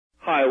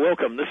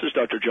welcome. This is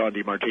Dr. John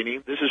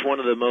DeMartini. This is one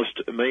of the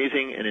most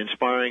amazing and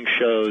inspiring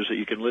shows that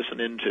you can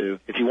listen into.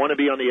 If you want to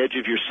be on the edge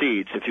of your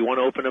seats, if you want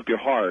to open up your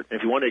heart,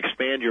 if you want to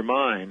expand your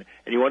mind,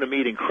 and you want to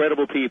meet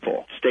incredible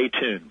people, stay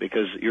tuned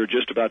because you're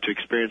just about to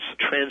experience a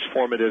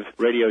transformative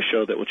radio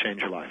show that will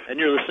change your life. And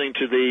you're listening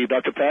to the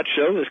Dr. Pat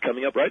Show that's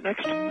coming up right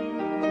next.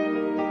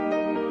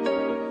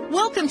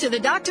 Welcome to the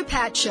Dr.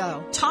 Pat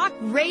Show. Talk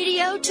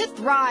radio to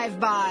thrive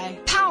by.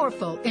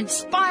 Powerful,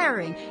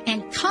 inspiring,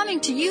 and coming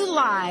to you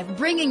live,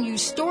 bringing you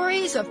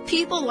stories of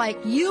people like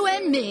you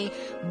and me,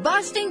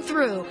 busting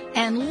through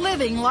and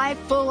living life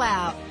full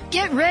out.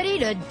 Get ready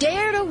to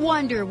dare to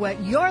wonder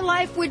what your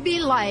life would be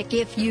like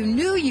if you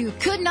knew you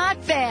could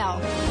not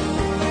fail.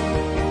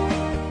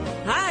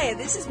 Hi,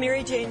 this is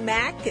Mary Jane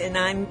Mack, and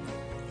I'm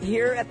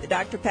here at the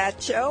Dr.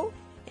 Pat Show,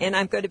 and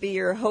I'm going to be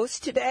your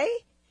host today.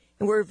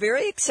 And we're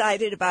very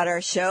excited about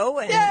our show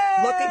and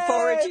looking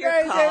forward to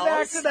your calls. Mary Jane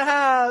back to the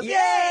house.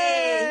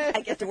 Yay!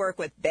 I get to work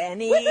with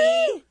Benny.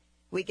 Woo-hoo!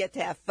 We get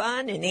to have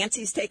fun, and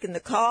Nancy's taking the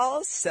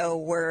calls, so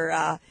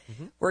we're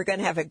going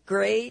to have a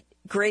great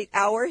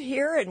hour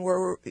here.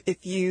 And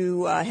if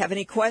you have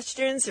any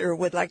questions or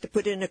would like to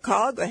put in a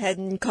call, go ahead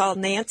and call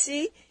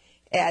Nancy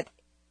at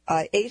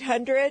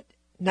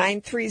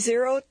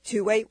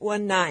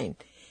 800-930-2819.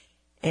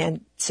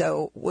 And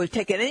so we're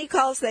taking any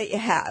calls that you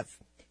have.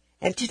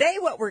 And today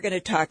what we're going to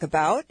talk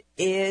about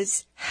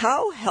is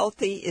how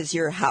healthy is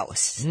your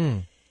house?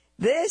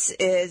 This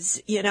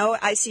is,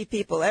 I see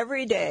people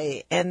every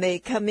day and they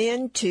come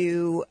in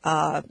to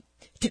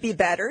be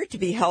better, to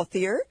be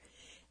healthier.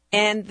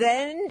 And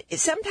then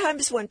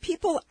sometimes when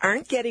people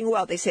aren't getting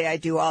well, they say, I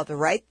do all the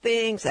right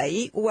things. I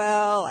eat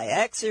well, I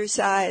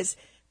exercise,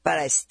 but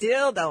I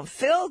still don't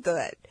feel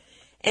good.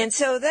 And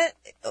so that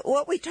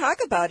what we talk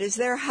about is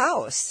their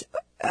house.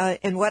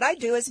 And what I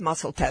do is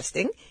muscle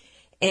testing.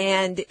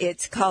 And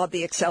it's called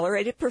the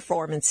Accelerated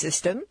Performance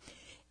System.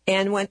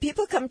 And when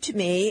people come to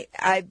me,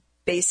 I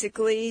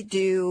basically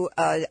do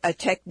a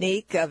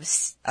technique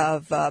of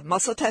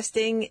muscle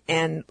testing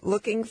and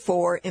looking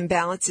for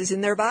imbalances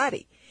in their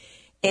body.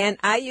 And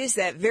I use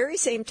that very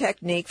same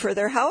technique for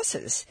their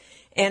houses.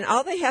 And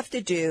all they have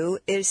to do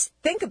is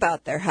think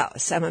about their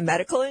house. I'm a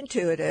medical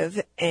intuitive,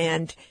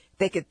 and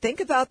they could think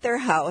about their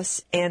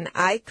house, and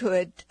I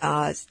could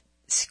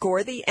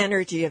score the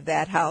energy of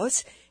that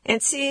house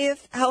and see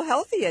how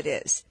healthy it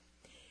is.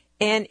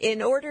 And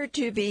in order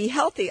to be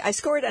healthy, I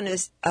score it on a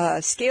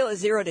scale of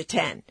 0 to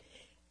 10.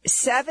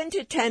 7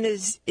 to 10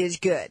 is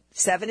good.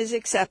 7 is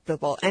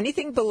acceptable.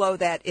 Anything below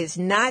that is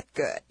not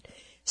good.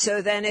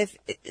 So then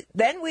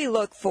we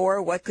look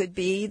for what could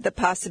be the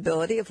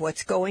possibility of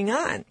what's going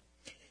on.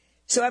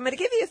 So I'm going to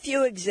give you a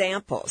few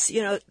examples.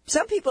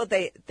 Some people,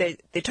 they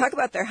talk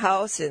about their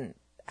house and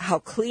how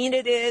clean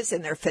it is,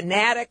 and they're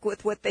fanatic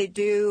with what they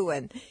do,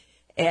 and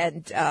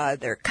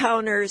their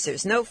counters,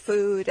 there's no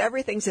food,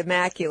 everything's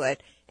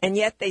immaculate, and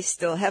yet they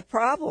still have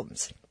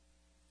problems.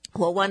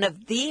 Well, one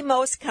of the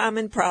most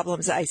common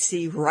problems I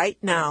see right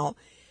now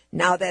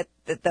that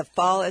the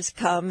fall has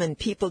come and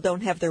people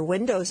don't have their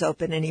windows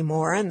open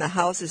anymore and the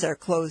houses are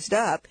closed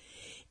up,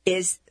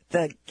 is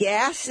the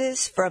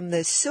gases from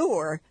the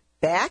sewer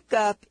back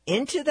up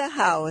into the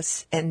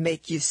house and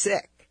make you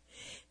sick.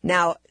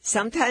 Now,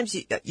 sometimes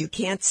you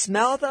can't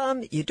smell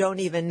them, you don't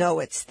even know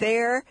it's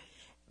there,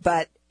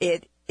 but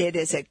it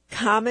is a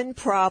common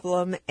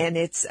problem, and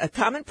it's a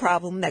common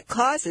problem that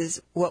causes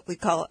what we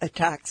call a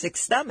toxic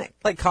stomach.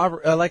 Like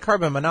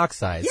carbon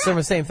monoxide. Yeah.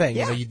 Same thing.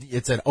 Yeah.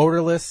 It's an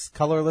odorless,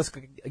 colorless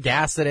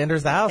gas that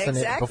enters the house,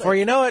 Exactly. and before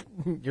you know it,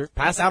 you're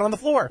passed out on the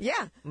floor. Yeah.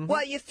 Mm-hmm.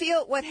 Well, you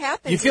feel what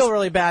happens. You feel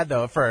really bad,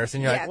 though, at first,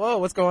 and you're like, Yeah. whoa,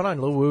 what's going on?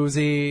 A little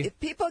woozy.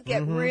 People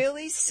get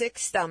really sick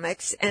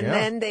stomachs, and Yeah.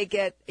 then they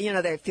get,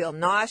 they feel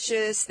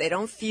nauseous, they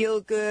don't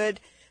feel good.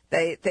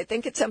 They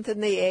think it's something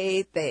they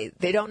ate.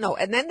 They don't know.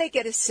 And then they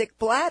get a sick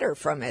bladder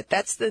from it.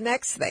 That's the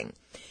next thing.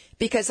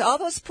 Because all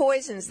those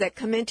poisons that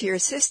come into your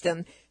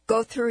system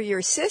go through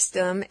your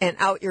system and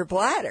out your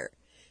bladder.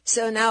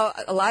 So now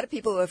a lot of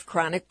people who have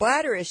chronic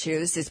bladder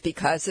issues is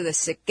because of the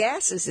sick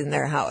gases in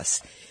their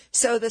house.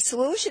 So the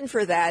solution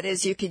for that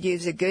is you could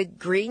use a good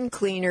green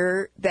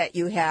cleaner that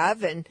you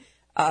have and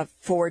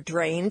for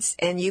drains,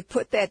 and you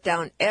put that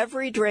down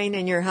every drain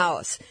in your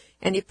house,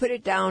 and you put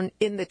it down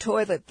in the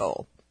toilet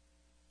bowl.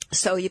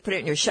 So you put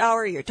it in your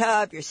shower, your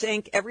tub, your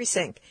sink, every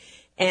sink.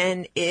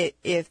 And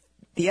if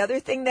the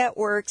other thing that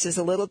works is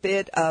a little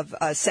bit of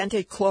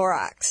scented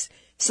Clorox.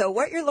 So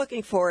what you're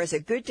looking for is a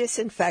good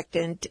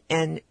disinfectant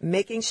and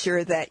making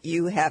sure that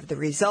you have the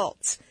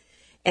results.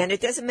 And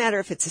it doesn't matter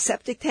if it's a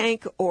septic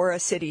tank or a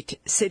city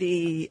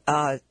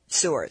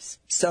sewers.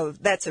 So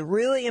that's a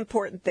really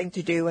important thing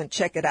to do, and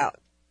check it out.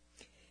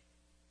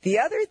 The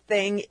other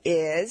thing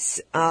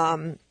is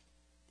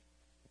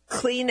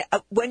clean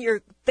when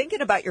you're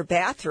thinking about your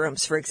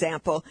bathrooms, for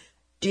example.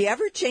 Do you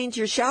ever change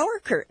your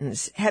shower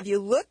curtains? Have you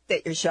looked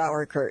at your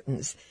shower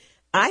curtains?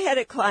 I had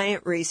a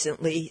client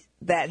recently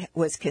that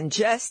was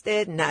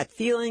congested, not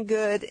feeling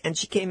good, and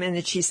she came in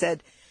and she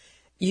said,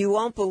 you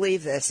won't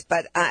believe this,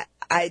 but I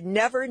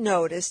never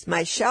noticed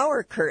my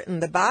shower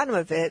curtain, the bottom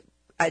of it,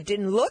 I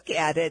didn't look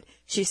at it.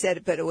 She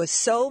said, but it was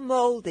so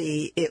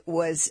moldy, it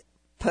was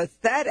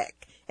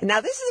pathetic. And now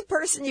this is a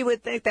person you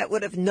would think that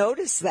would have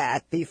noticed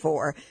that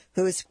before,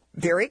 who's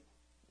very,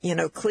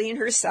 clean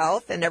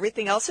herself, and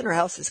everything else in her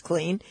house is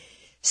clean.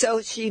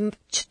 So she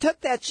took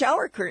that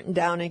shower curtain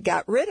down and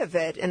got rid of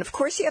it. And, of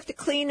course, you have to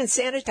clean and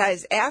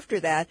sanitize after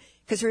that,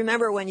 because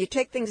remember, when you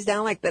take things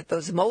down like that,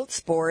 those mold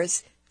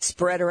spores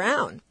spread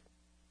around.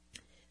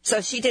 So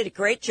she did a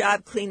great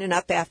job cleaning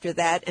up after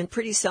that, and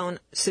pretty soon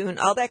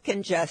all that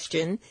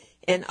congestion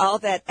and all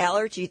that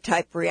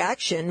allergy-type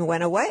reaction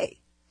went away.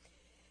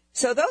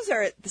 So those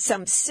are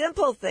some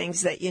simple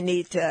things that you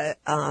need to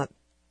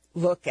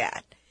look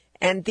at.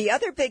 And the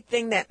other big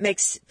thing that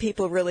makes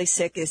people really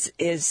sick is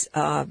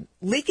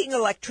leaking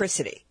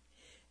electricity.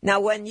 Now,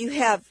 when you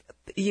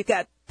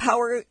got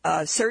power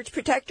surge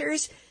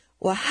protectors,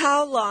 well,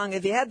 how long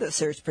have you had those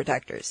surge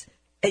protectors?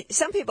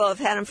 Some people have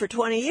had them for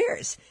 20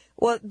 years.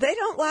 Well, they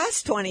don't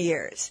last 20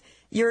 years.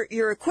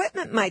 Your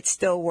equipment might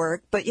still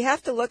work, but you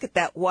have to look at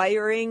that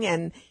wiring,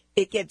 and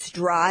it gets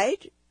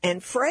dried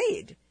and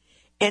frayed.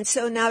 And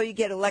so now you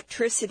get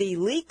electricity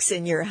leaks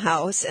in your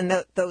house,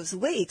 and those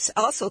leaks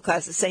also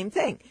cause the same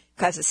thing.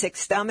 Cause a sick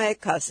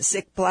stomach, cause a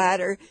sick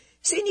bladder.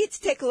 So you need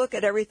to take a look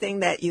at everything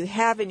that you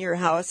have in your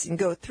house and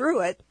go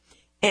through it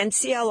and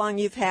see how long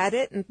you've had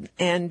it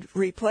and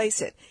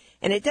replace it.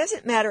 And it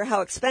doesn't matter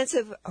how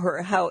expensive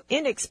or how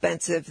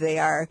inexpensive they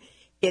are.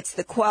 It's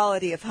the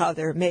quality of how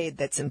they're made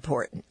that's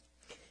important.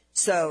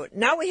 So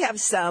now we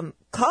have some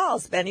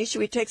calls. Benny, should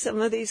we take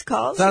some of these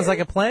calls? Sounds like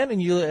a plan. And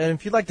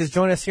if you'd like to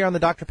join us here on the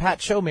Dr. Pat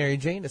Show, Mary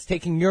Jane is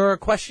taking your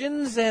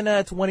questions. And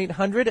it's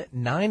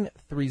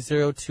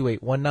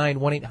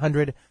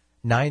 1-800-930-2819,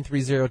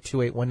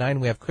 1-800-930-2819.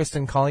 We have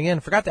Kristen calling in.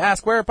 Forgot to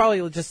ask where.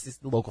 Probably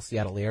just the local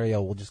Seattle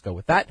area. We'll just go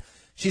with that.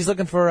 She's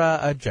looking for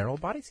a general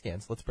body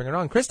scan. So let's bring her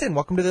on. Kristen,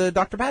 welcome to the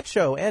Dr. Pat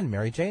Show and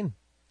Mary Jane.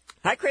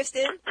 Hi,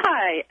 Kristen.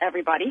 Hi,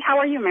 everybody. How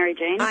are you, Mary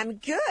Jane? I'm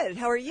good.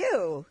 How are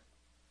you?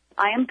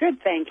 I am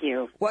good, thank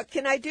you. What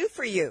can I do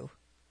for you?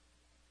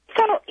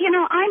 So,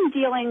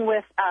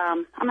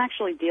 I'm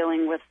actually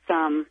dealing with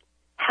some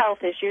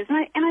health issues,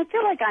 and I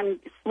feel like I'm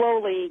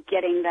slowly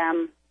getting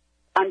them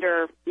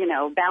under,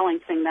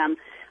 balancing them,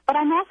 but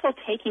I'm also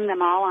taking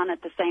them all on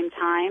at the same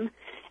time,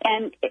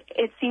 and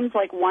it seems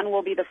like one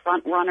will be the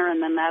front runner,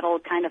 and then that'll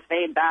kind of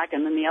fade back,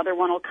 and then the other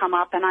one will come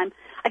up, and I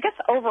guess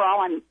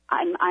overall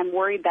I'm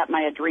worried that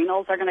my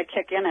adrenals are going to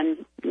kick in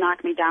and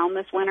knock me down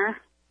this winter.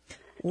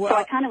 Well, so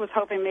I kind of was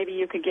hoping maybe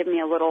you could give me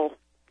a little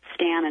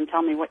scan and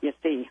tell me what you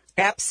see.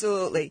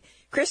 Absolutely.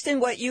 Kristen,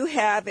 what you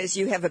have is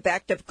you have a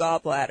backed-up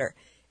gallbladder,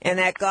 and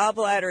that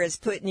gallbladder is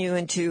putting you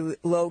into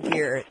low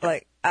gear.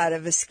 Like out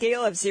of a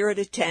scale of 0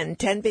 to 10,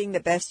 10 being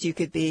the best you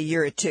could be,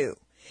 you're a 2.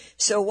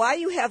 So why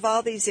you have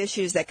all these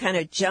issues that kind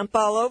of jump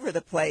all over the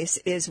place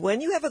is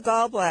when you have a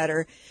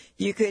gallbladder,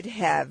 you could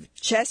have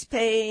chest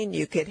pain,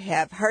 you could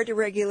have heart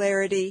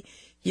irregularity,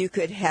 you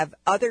could have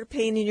other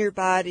pain in your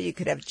body. You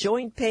could have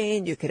joint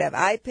pain. You could have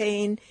eye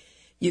pain.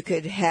 You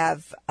could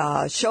have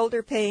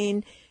shoulder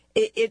pain.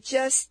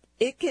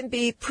 It can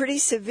be pretty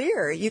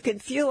severe. You can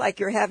feel like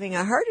you're having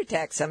a heart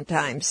attack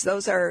sometimes.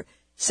 Those are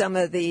some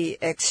of the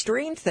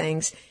extreme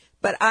things.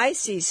 But I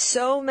see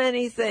so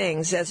many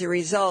things as a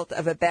result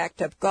of a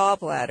backed up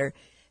gallbladder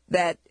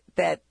that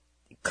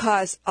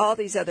cause all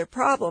these other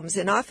problems.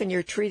 And often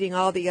you're treating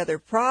all the other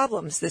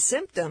problems, the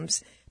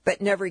symptoms,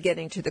 but never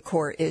getting to the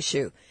core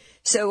issue.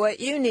 So what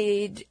you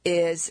need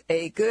is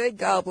a good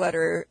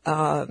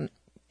gallbladder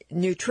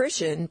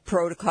nutrition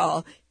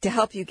protocol to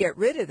help you get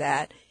rid of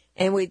that.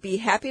 And we'd be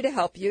happy to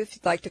help you if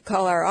you'd like to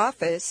call our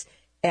office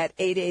at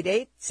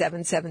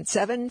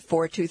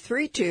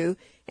 888-777-4232.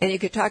 And you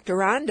could talk to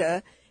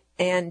Rhonda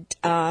and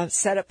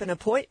set up an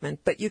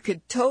appointment. But you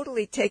could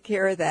totally take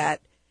care of that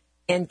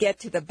and get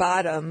to the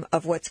bottom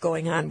of what's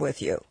going on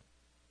with you.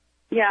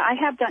 Yeah, I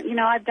have done,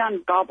 I've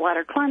done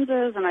gallbladder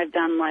cleanses, and I've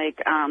done I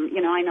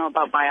know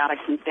about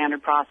biotics and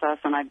standard process,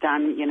 and I've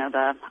done,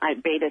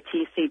 beta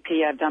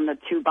TCP. I've done the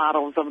 2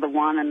 bottles of the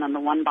one and then the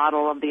 1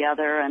 bottle of the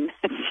other, and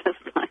it's just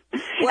like,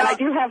 and I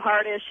do have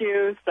heart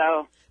issues,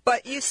 so.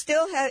 But you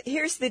still have,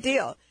 here's the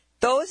deal.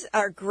 Those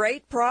are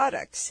great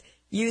products.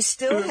 You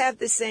still have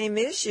the same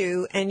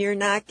issue, and you're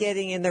not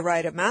getting in the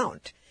right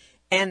amount.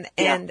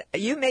 And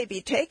you may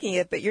be taking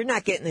it, but you're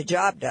not getting the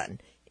job done.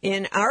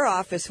 In our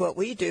office, what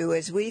we do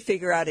is we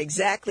figure out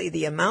exactly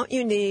the amount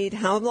you need,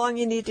 how long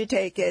you need to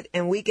take it,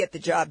 and we get the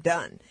job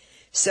done.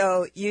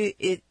 So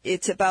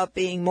it's about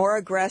being more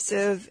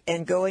aggressive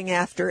and going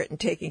after it and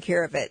taking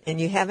care of it,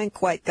 and you haven't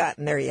quite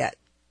gotten there yet.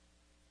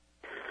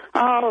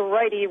 All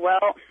righty.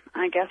 Well,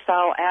 I guess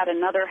I'll add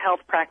another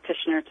health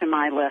practitioner to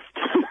my list.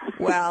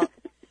 Well,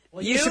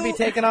 you should be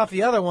taking off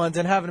the other ones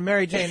and having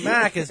Mary Jane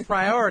Mack as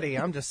priority.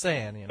 I'm just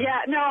saying.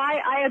 Yeah, no,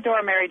 I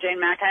adore Mary Jane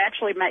Mack. I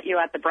actually met you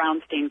at the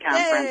Brownstein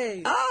conference.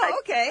 Hey. Oh,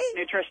 okay.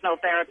 Nutritional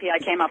therapy. I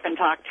came up and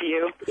talked to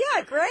you.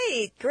 Yeah,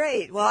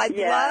 great. Well, I'd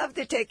love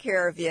to take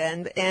care of you.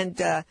 And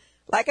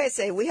like I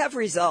say, we have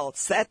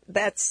results.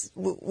 That's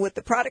with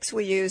the products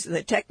we use and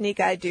the technique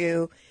I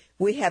do,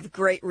 we have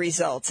great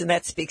results, and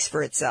that speaks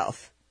for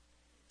itself.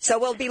 So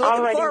we'll be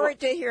looking forward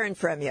to hearing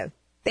from you.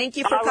 Thank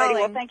you for calling.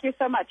 Well, thank you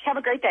so much. Have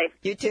a great day.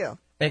 You too.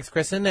 Thanks,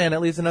 Kristen. And it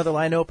leaves another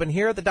line open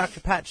here at the Dr.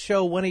 Pat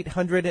Show,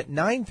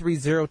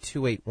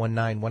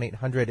 1-800-930-2819,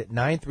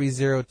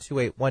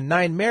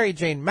 1-800-930-2819. Mary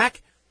Jane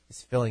Mack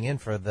is filling in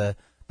for the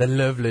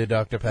lovely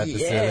Dr. Pat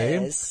Basile.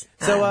 Yes,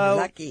 so, I'm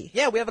lucky.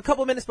 Yeah, we have a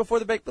couple minutes before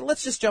the break, but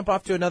let's just jump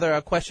off to another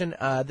question.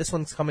 This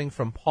one's coming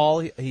from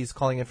Paul. He's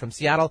calling in from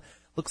Seattle.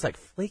 Looks like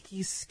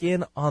flaky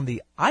skin on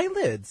the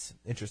eyelids.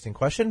 Interesting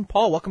question.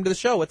 Paul, welcome to the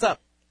show. What's up?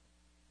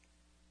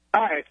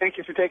 Hi, thank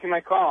you for taking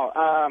my call.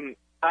 I'm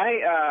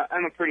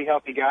a pretty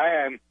healthy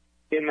guy. I'm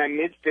in my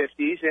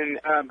mid-50s, and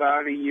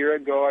about a year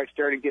ago I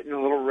started getting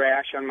a little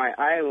rash on my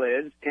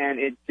eyelids, and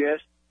it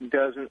just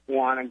doesn't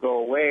want to go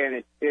away.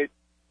 And it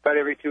about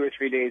every 2 or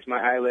 3 days my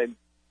eyelid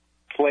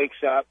flakes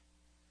up,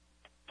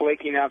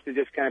 flaky enough to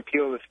just kind of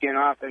peel the skin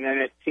off, and then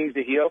it seems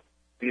to heal,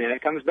 and then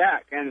it comes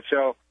back. And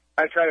so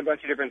I've tried a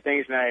bunch of different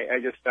things, and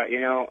I just thought,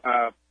 it's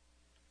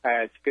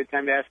a good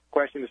time to ask a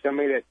question to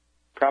somebody that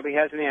probably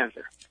has an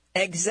answer.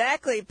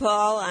 Exactly,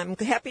 Paul. I'm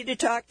happy to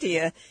talk to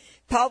you.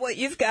 Paul, what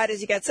you've got is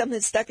you got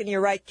something stuck in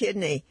your right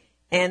kidney,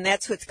 and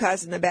that's what's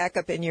causing the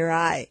backup in your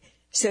eye.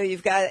 So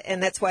you've got,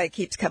 and that's why it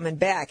keeps coming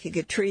back. You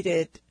could treat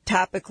it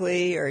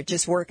topically or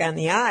just work on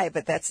the eye,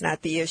 but that's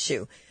not the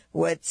issue.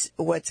 What's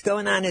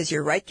going on is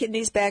your right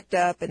kidney's backed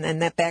up, and then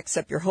that backs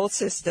up your whole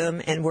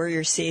system, and where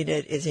you're seeing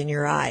it is in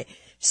your eye.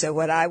 So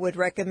what I would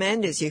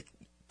recommend is you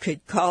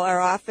could call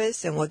our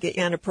office, and we'll get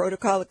you on a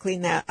protocol to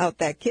clean out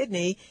that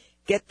kidney,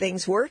 get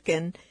things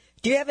working.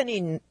 Do you have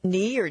any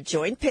knee or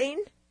joint pain?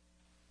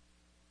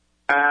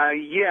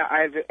 Yeah,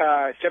 I've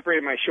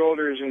separated my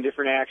shoulders in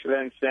different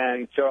accidents,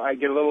 and so I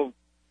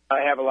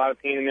have a lot of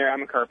pain in there.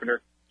 I'm a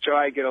carpenter, so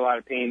I get a lot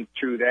of pain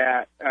through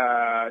that,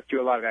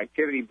 through a lot of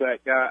activity. But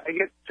I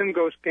get some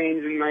ghost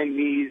pains in my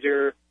knees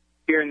or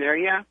here and there.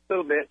 Yeah, a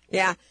little bit.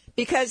 Yeah,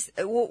 because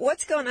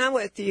what's going on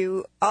with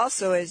you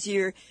also is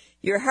your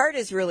heart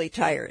is really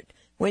tired.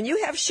 When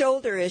you have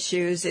shoulder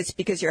issues, it's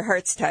because your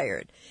heart's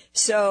tired.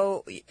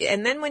 So,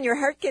 and then when your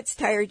heart gets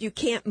tired, you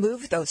can't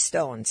move those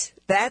stones.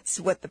 That's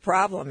what the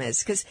problem is,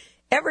 because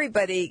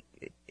everybody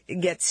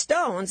gets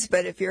stones,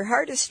 but if your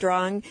heart is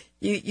strong,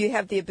 you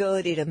have the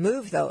ability to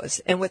move those.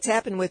 And what's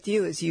happened with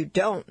you is you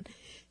don't.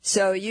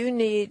 So you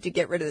need to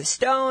get rid of the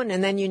stone,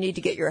 and then you need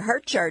to get your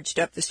heart charged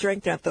up to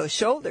strengthen up those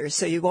shoulders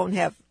so you won't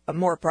have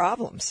more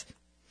problems.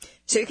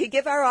 So you could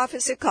give our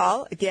office a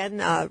call. Again,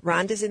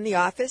 Rhonda's in the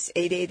office,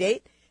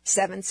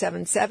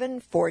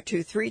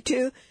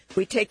 888-777-4232.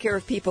 We take care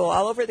of people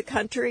all over the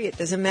country. It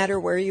doesn't matter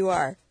where you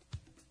are.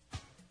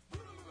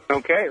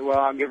 Okay, well,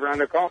 I'll give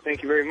Rhonda a call.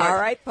 Thank you very much. All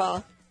right,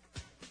 Paul.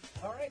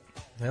 All right.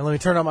 Now let me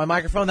turn on my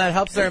microphone. That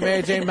helps there,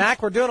 Mary Jane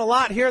Mack. We're doing a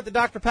lot here at the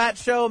Dr. Pat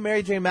Show.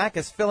 Mary Jane Mack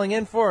is filling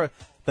in for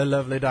the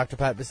lovely Dr.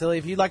 Pat Basile.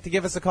 If you'd like to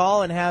give us a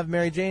call and have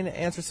Mary Jane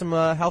answer some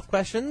health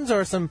questions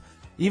or some,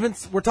 even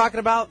we're talking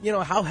about,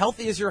 how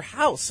healthy is your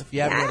house? If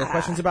you have any other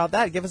questions about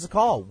that, give us a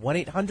call,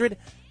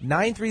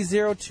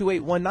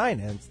 1-800-930-2819.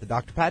 And it's the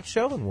Dr. Pat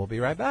Show, and we'll be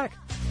right back.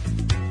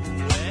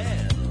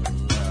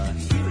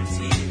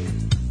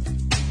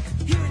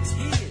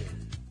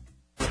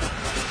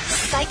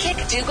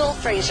 Psychic Dougal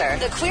Fraser,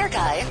 the queer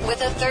guy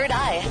with a third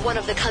eye, one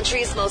of the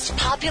country's most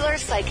popular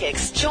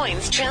psychics,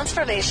 joins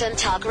Transformation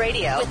Talk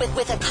Radio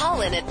with a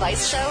call-in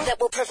advice show that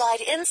will provide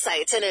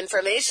insights and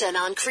information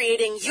on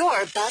creating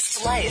your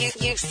best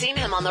life. You've seen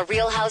him on The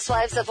Real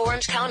Housewives of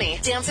Orange County,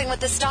 Dancing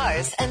with the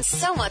Stars, and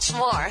so much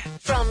more.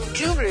 From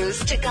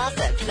gurus to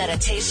gossip,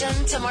 meditation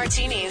to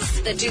martinis,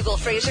 the Dougal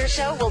Fraser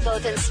Show will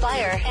both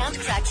inspire and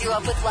crack you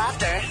up with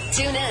laughter.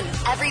 Tune in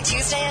every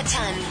Tuesday at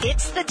 10.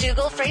 It's the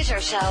Dougal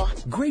Fraser Show.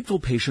 Grateful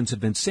patients have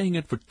been saying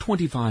it for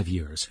 25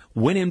 years.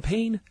 When in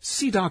pain,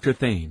 see Dr.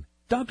 Thane.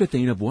 Dr.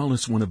 Thane of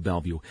Wellness One of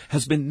Bellevue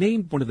has been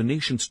named one of the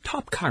nation's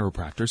top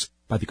chiropractors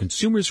by the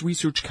Consumers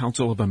Research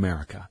Council of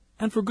America,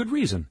 and for good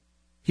reason.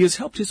 He has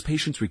helped his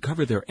patients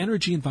recover their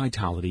energy and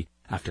vitality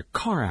after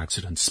car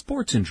accidents,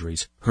 sports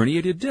injuries,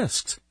 herniated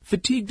discs,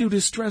 fatigue due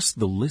to stress,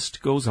 the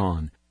list goes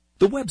on.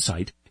 The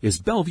website is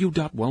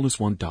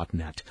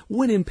bellevue.wellness1.net.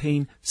 When in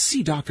pain,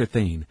 see Dr.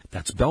 Thane.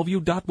 That's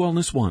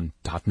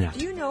bellevue.wellness1.net.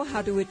 Do you know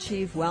how to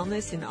achieve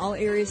wellness in all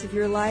areas of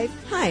your life?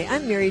 Hi,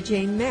 I'm Mary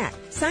Jane Mack.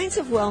 Signs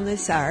of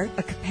wellness are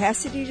a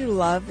capacity to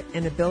love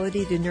and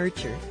ability to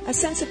nurture, a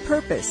sense of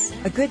purpose,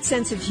 a good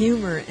sense of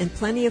humor and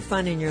plenty of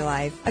fun in your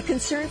life, a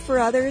concern for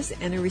others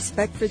and a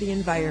respect for the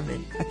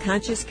environment, a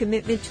conscious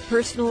commitment to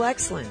personal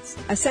excellence,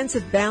 a sense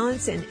of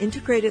balance and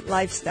integrated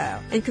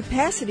lifestyle, and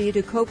capacity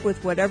to cope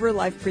with whatever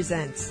life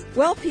presents.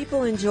 Well,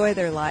 people enjoy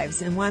their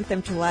lives and want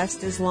them to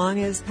last as long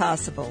as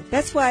possible.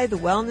 That's why the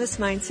wellness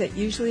mindset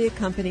usually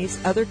accompanies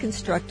other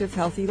constructive,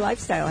 healthy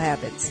lifestyle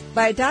habits.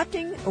 By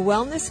adopting a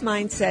wellness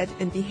mindset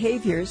and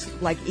behaviors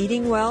like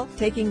eating well,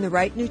 taking the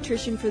right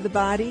nutrition for the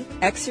body,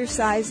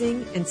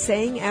 exercising, and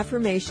saying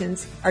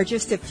affirmations are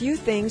just a few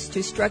things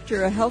to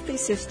structure a healthy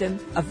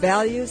system of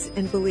values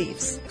and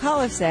beliefs.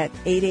 Call us at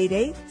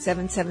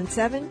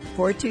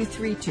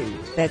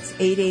 888-777-4232. That's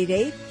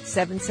 888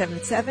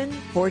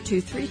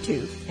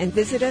 888-777-4232 and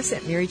visit us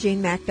at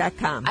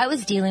MaryJaneMack.com. I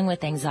was dealing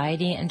with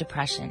anxiety and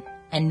depression,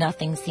 and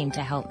nothing seemed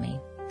to help me.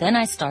 Then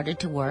I started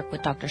to work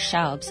with Dr.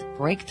 Schaub's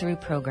Breakthrough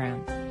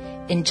Program.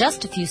 In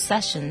just a few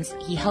sessions,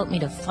 he helped me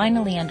to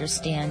finally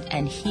understand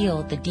and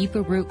heal the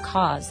deeper root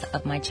cause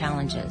of my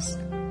challenges.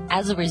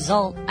 As a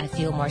result, I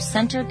feel more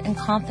centered and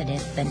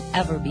confident than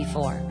ever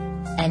before.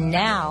 And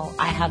now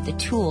I have the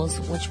tools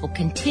which will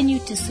continue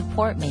to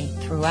support me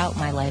throughout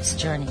my life's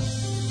journey.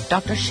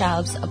 Dr.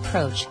 Schaub's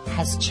approach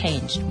has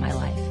changed my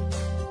life.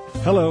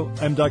 Hello,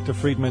 I'm Dr.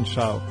 Friedman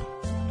Schaub,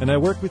 and I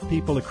work with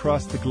people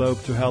across the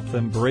globe to help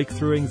them break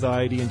through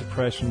anxiety and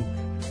depression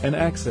and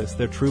access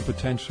their true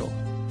potential.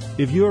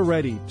 If you are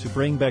ready to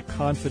bring back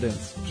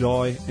confidence,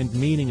 joy, and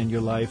meaning in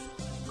your life,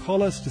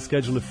 call us to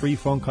schedule a free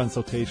phone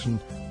consultation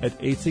at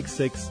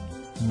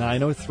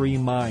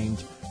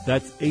 866-903-MIND.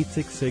 That's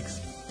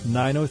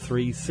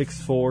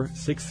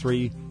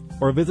 866-903-6463.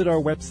 Or visit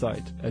our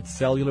website at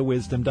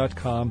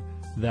cellularwisdom.com.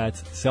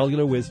 That's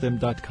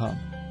cellularwisdom.com.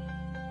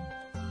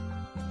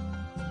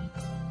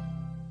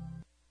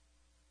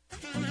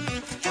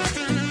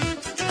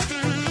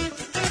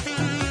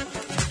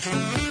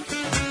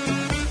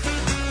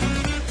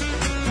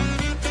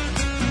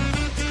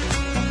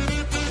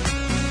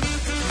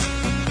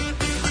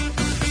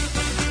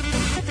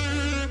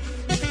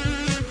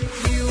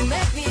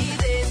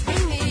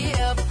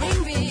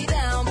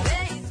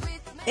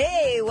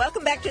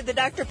 Welcome back to the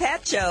Dr.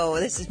 Pat Show.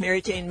 This is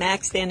Mary Jane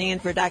Mack standing in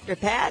for Dr.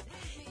 Pat,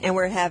 and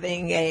we're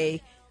having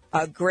a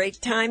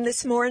great time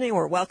this morning.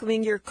 We're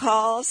welcoming your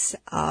calls.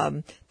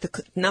 The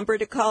number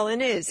to call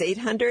in is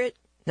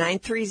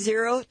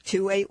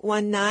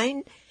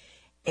 800-930-2819,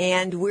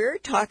 and we're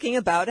talking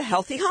about a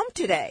healthy home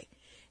today.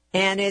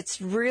 And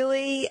it's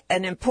really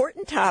an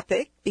important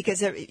topic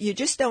because you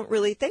just don't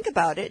really think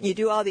about it. And you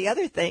do all the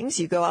other things.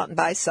 You go out and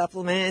buy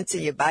supplements,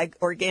 and you buy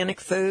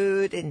organic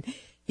food, and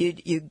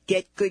you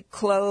get good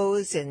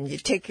clothes, and you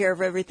take care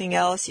of everything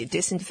else. You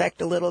disinfect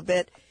a little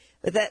bit.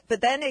 But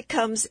then it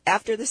comes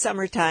after the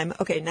summertime.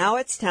 Okay, now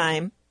it's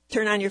time.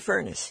 Turn on your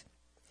furnace.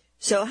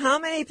 So how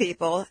many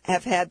people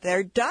have had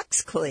their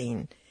ducts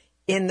clean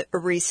in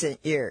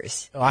recent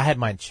years? Oh, I had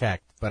mine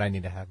checked, but I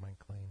need to have mine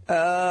clean.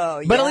 Oh,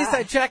 yeah. But at least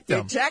I checked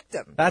them. You checked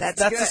them.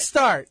 That's good. a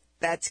start.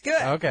 That's good.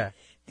 Okay.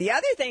 The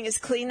other thing is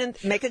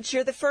making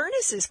sure the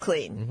furnace is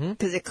clean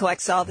because it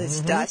collects all this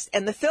dust,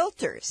 and the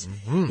filters.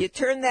 You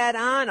turn that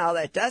on, all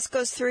that dust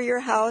goes through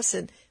your house,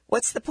 and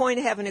what's the point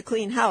of having a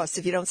clean house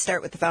if you don't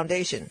start with the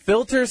foundation?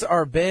 Filters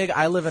are big.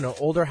 I live in an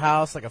older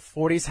house, like a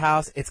 40s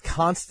house. It's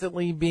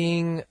constantly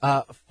being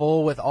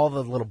full with all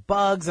the little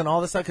bugs and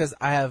all this stuff because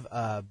I have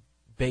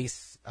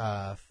base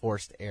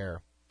forced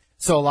air.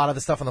 So a lot of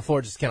the stuff on the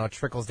floor just kind of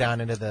trickles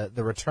down into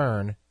the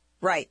return.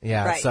 Right.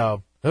 Yeah. Right.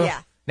 So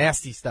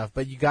nasty stuff,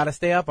 but you got to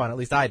stay up on it. At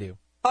least I do.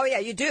 Oh yeah,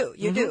 you do.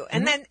 You do.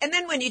 And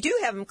then when you do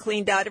have them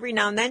cleaned out, every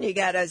now and then you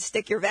got to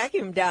stick your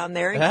vacuum down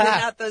there and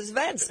clean out those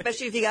vents,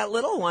 especially if you got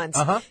little ones.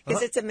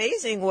 Because it's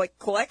amazing what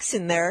collects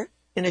in there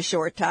in a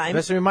short time.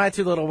 Especially my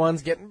two little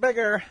ones getting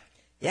bigger.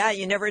 Yeah,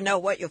 you never know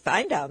what you'll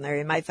find down there.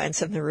 You might find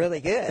something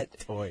really good.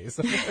 Toys.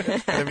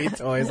 It's gonna be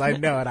toys. I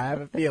know it. I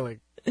have a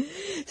feeling.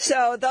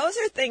 So those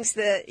are things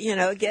that,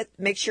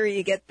 make sure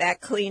you get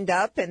that cleaned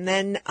up, and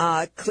then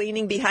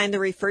cleaning behind the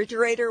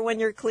refrigerator when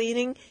you're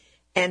cleaning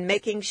and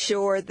making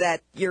sure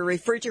that your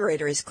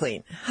refrigerator is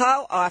clean.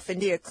 How often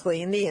do you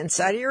clean the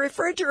inside of your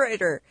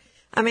refrigerator?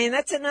 I mean,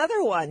 that's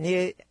another one.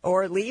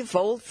 Or leave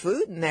old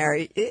food in there.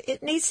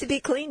 It needs to be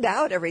cleaned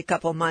out every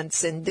couple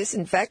months and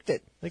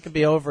disinfected. It can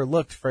be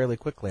overlooked fairly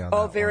quickly on that.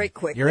 Oh, very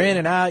quickly. You're in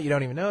and out. You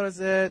don't even notice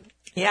it.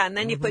 Yeah, and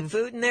then you put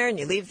food in there, and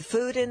you leave the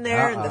food in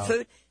there, and the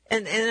food.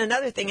 And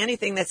another thing,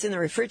 anything that's in the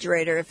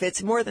refrigerator, if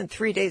it's more than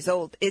 3 days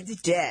old,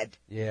 it's dead.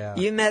 Yeah.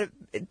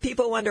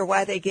 People wonder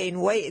why they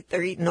gain weight.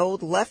 They're eating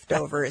old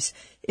leftovers.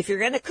 If you're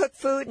going to cook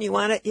food and you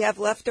have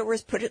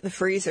leftovers, put it in the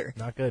freezer.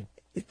 Not good.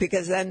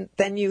 Because then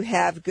you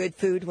have good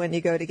food when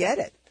you go to get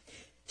it.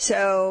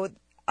 So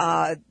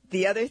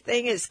the other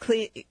thing is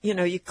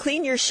you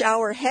clean your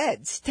shower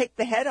heads. Take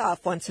the head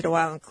off once in a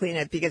while and clean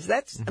it, because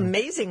that's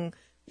amazing.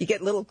 You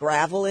get little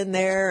gravel in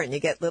there, and you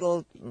get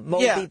little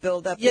moldy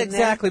buildup in there. Yeah,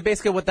 exactly.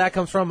 Basically what that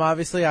comes from,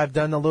 obviously, I've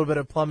done a little bit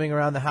of plumbing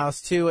around the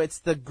house, too. It's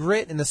the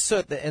grit and the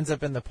soot that ends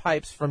up in the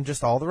pipes from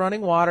just all the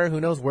running water.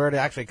 Who knows where it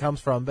actually comes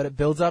from, but it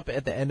builds up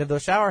at the end of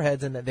those shower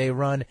heads, and they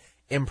run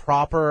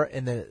improper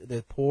in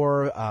the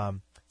poor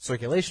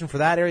circulation for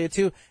that area,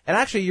 too. And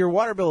actually, your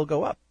water bill will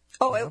go up.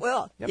 Oh, it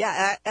will. Yep.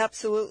 Yeah,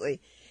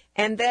 absolutely.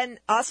 And then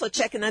also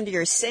checking under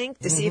your sink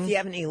to see if you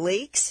have any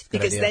leaks,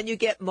 because then you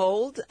get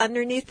mold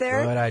underneath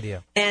there. Good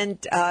idea. And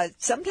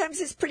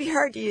sometimes it's pretty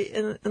hard,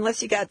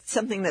 unless you got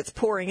something that's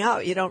pouring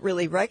out, you don't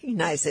really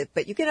recognize it.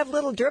 But you can have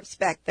little drips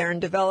back there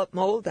and develop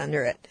mold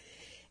under it.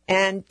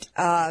 And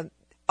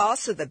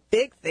also the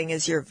big thing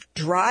is your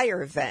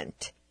dryer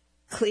vent.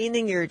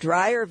 Cleaning your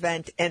dryer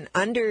vent, and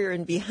under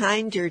and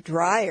behind your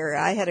dryer.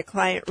 I had a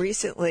client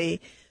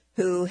recently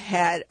who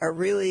had a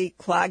really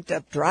clogged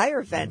up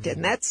dryer vent,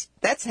 and that's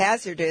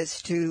hazardous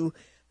to,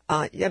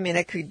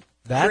 it could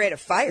create a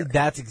fire.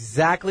 That's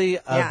exactly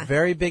a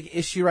very big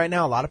issue right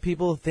now. A lot of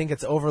people think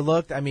it's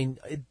overlooked. I mean,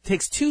 it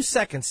takes 2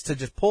 seconds to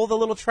just pull the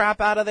little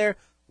trap out of there,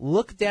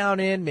 look down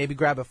in, maybe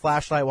grab a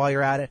flashlight while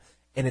you're at it,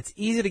 and it's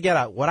easy to get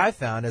out. What I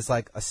found is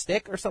like a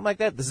stick or something like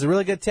that. This is a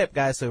really good tip,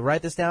 guys, so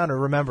write this down or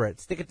remember it.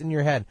 Stick it in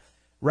your head.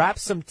 Wrap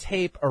some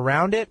tape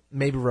around it,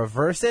 maybe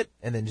reverse it,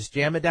 and then just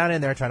jam it down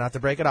in there. Try not to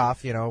break it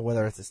off,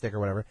 whether it's a stick or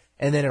whatever,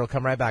 and then it'll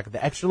come right back.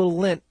 The extra little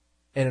lint,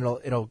 and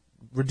it'll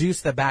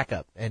reduce the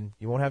backup, and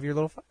you won't have your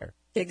little fire.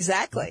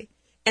 Exactly.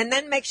 And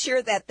then make sure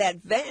that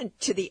vent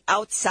to the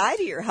outside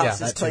of your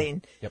house is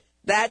clean. Yep.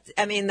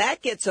 That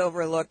gets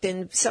overlooked,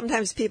 and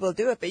sometimes people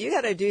do it, but you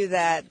got to do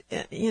that.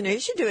 You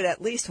should do it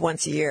at least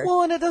once a year.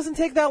 Well, and it doesn't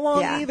take that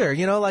long either.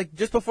 Like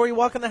just before you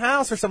walk in the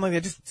house or something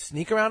like that, just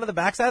sneak around to the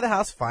backside of the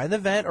house, find the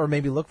vent, or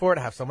maybe look for it,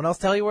 have someone else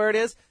tell you where it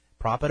is,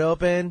 prop it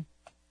open.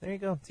 There you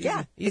go. It's easy.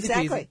 Yeah, easy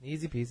exactly. Peasy.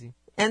 Easy peasy.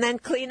 And then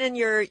cleaning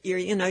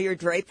your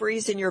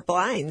draperies and your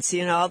blinds,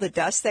 all the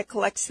dust that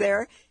collects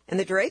there. And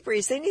the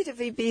draperies, they need to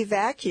be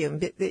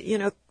vacuumed.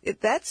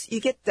 You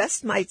get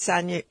dust mites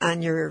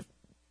on your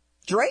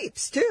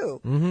drapes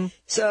too. Mm-hmm.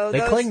 So they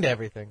cling to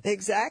everything.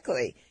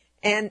 Exactly.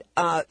 And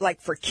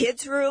like for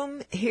kids'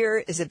 room, here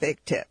is a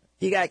big tip.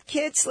 You got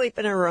kids sleep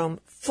in a room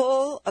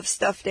full of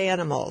stuffed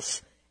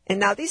animals. And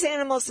now these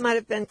animals might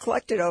have been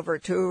collected over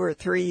 2 or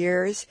 3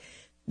 years.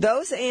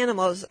 Those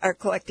animals are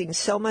collecting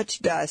so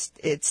much dust,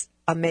 it's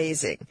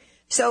amazing.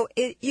 So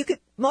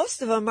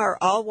most of them are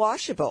all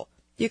washable.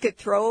 You could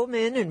throw them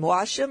in and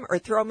wash them, or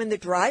throw them in the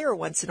dryer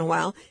once in a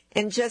while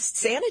and just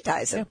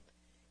sanitize them.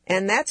 Yeah.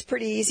 And that's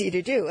pretty easy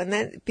to do. And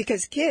then,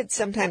 because kids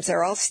sometimes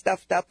are all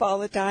stuffed up all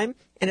the time,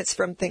 and it's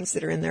from things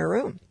that are in their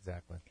room.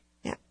 Exactly.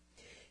 Yeah.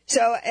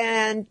 So,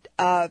 and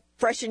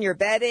freshen your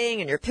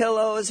bedding and your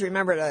pillows.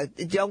 Remember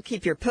to don't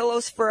keep your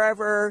pillows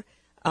forever.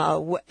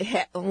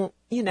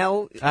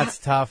 That's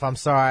tough. I'm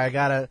sorry.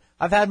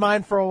 I've had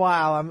mine for a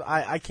while.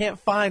 I can't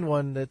find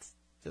one that's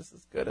just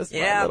as good as my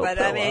little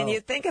pillow. I mean, you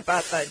think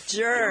about the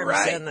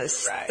germs and the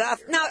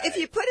stuff. Now, if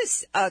you put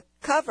a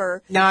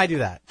cover, no, I do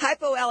that,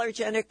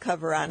 hypoallergenic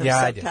cover on them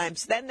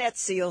sometimes, then that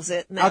seals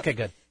it. And okay,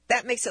 good.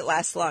 That makes it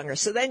last longer.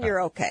 So then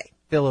you're okay.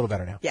 Feel a little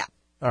better now. Yeah.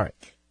 All right.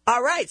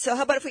 So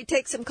how about if we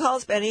take some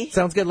calls, Benny?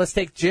 Sounds good. Let's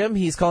take Jim.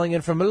 He's calling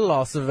in from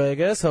Las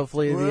Vegas.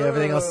 Hopefully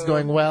everything else is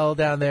going well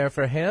down there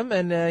for him.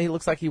 And he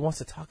looks like he wants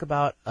to talk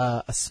about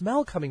a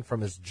smell coming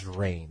from his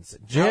drains.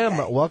 Jim,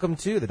 welcome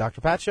to the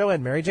Dr. Pat Show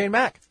and Mary Jane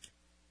Mack.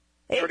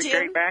 Hey,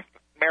 Jane Mack.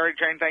 Mary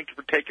Jane, thank you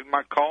for taking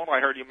my call. I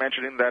heard you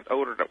mentioning that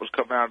odor that was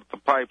coming out of the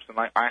pipes, and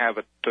I have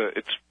it.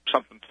 It's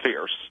something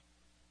fierce.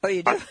 Oh,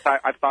 you do?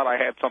 I thought I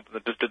had something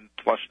that just didn't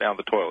flush down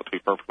the toilet, to be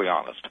perfectly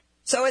honest.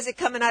 So is it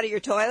coming out of your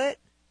toilet?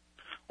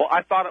 Well,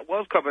 I thought it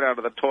was coming out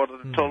of the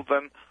toilet until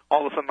then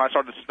all of a sudden I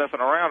started sniffing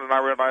around, and I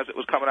realized it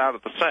was coming out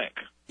of the sink.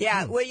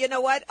 Yeah, well, you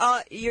know what?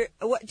 Do you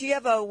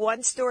have a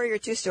 1-story or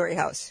 2-story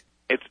house?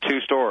 It's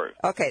 2-story.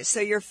 Okay,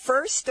 so your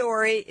first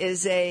story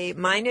is a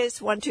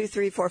minus 1, 2,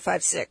 3, 4,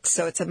 5, 6.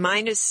 So it's a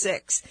minus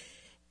 6.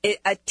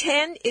 A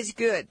 10 is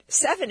good.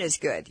 7 is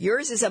good.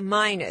 Yours is a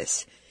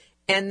minus.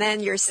 And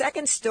then your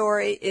second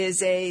story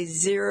is a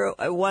 0,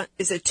 a 1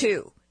 is a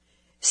 2.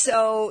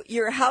 So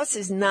your house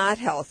is not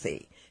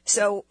healthy.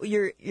 So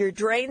your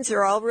drains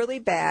are all really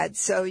bad.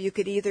 So you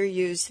could either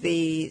use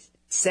the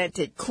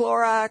scented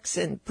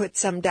Clorox and put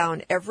some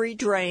down every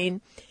drain.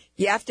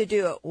 You have to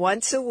do it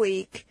once a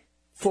week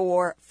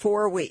for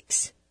 4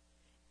 weeks,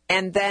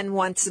 and then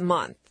once a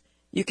month.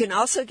 You can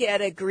also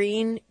get a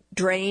green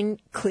drain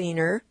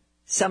cleaner,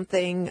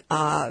 something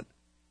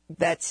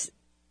that's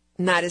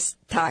not as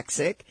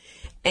toxic,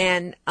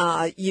 and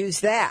use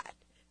that.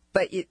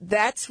 But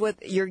that's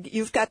what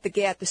you've got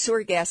the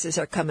sewer gases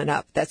are coming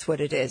up. That's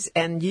what it is.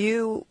 And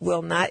you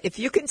will not, if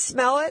you can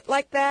smell it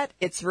like that,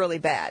 it's really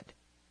bad.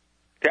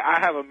 Yeah,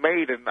 I have a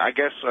maid, and I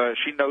guess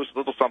she knows a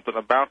little something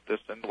about this.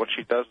 And what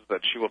she does is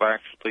that she will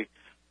actually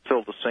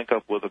fill the sink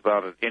up with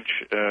about an inch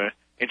and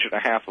a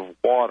half of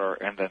water,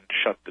 and then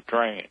shut the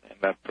drain,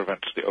 and that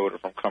prevents the odor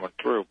from coming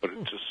through. But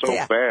it's just so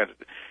bad.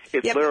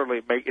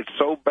 It's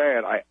so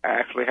bad I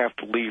actually have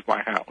to leave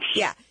my house.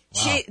 Yeah.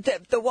 Wow.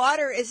 The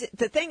water is,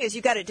 the thing is,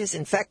 you got to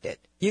disinfect it.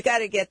 You got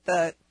to get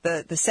the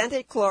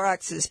scented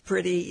Clorox is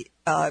pretty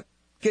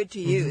good to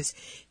use.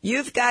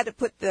 You've got to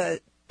put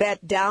that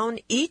down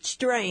each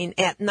drain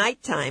at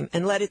nighttime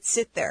and let it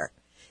sit there.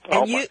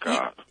 And my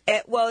God.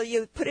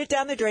 You put it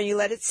down the drain, you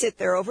let it sit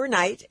there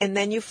overnight, and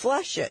then you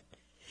flush it.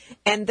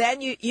 And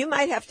then you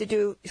might have to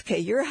do,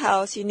 your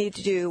house, you need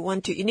to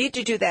do you need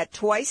to do that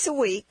twice a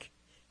week.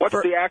 What's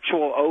the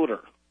actual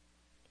odor?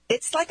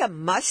 It's like a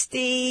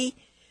musty,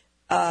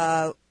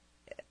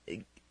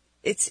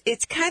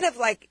 it's kind of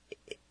like,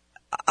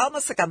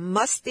 almost like a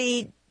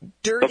musty,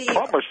 dirty. The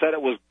plumber said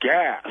it was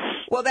gas.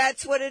 Well,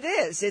 that's what it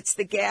is. It's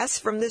the gas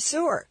from the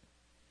sewer.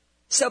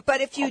 So,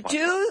 but if you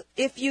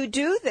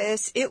do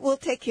this, it will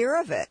take care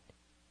of it.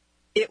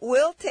 It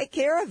will take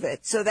care of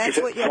it. So that's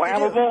what you have to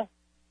do. Flammable?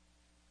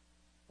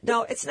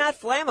 No, it's not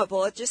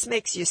flammable. It just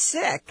makes you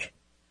sick.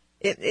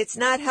 It's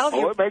not healthy.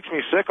 Oh, it makes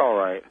me sick, all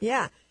right.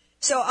 Yeah.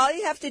 So all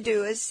you have to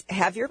do is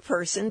have your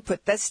person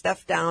put that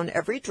stuff down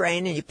every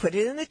drain, and you put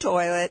it in the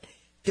toilet.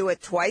 Do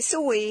it twice a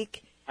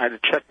week. I had to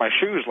check my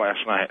shoes last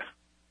night.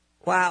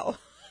 Wow.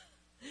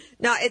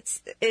 No,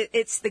 it's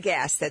the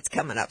gas that's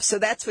coming up. So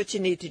that's what you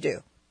need to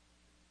do.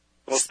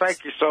 Well,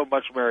 thank you so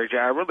much, Mary Jane.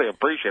 I really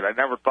appreciate it. I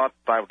never thought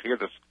that I would hear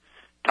this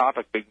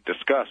topic being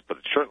discussed, but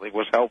it certainly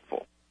was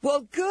helpful.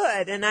 Well,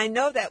 good. And I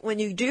know that when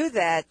you do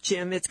that,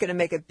 Jim, it's going to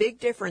make a big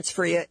difference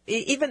for you.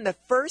 Even the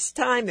first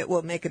time, it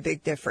will make a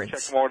big difference.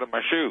 Check more than my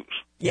shoes.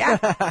 Yeah.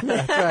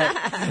 That's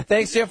right.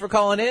 Thanks, Jim, for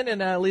calling in,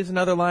 and leaves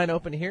another line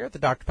open here at the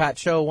Dr. Pat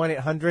Show,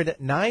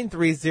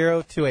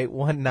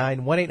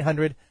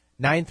 1-800-930-2819,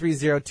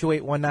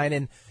 1-800-930-2819.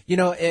 And, you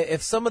know,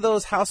 if some of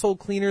those household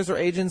cleaners or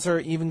agents are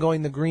even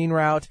going the green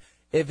route,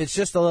 if it's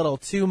just a little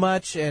too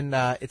much and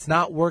it's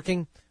not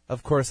working,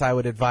 of course, I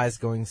would advise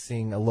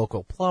seeing a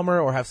local plumber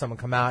or have someone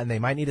come out, and they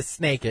might need to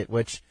snake it,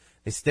 which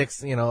they stick,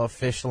 a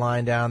fish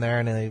line down there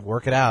and they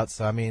work it out.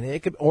 So, I mean,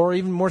 it could, or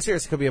even more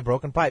serious, it could be a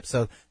broken pipe.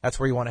 So that's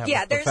where you want to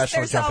have a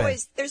professional jump in.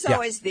 There's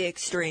always the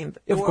extreme.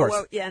 Of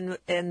course.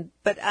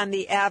 But on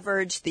the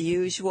average, the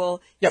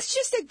usual, it's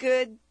just a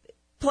good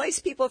place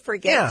people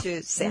forget to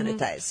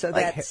sanitize. So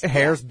like that's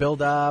hairs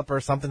build up or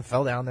something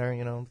fell down there,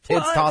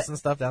 kids tossing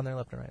stuff down there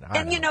left and right.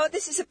 And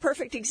this is a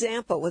perfect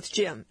example with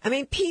Jim. I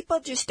mean, people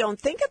just don't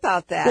think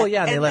about that. Well,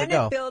 yeah, they let it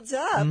go. And then it builds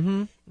up,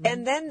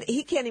 and then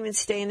he can't even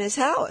stay in his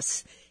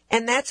house.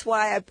 And that's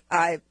why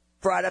I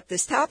brought up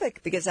this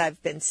topic, because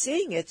I've been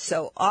seeing it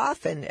so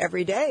often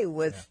every day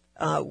with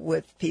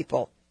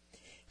people.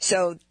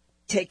 So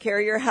take care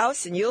of your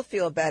house and you'll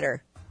feel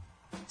better.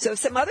 So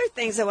some other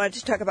things I wanted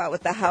to talk about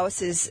with the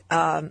house is,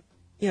 of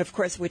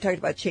course, we talked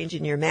about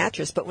changing your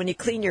mattress, but when you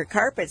clean your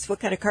carpets, what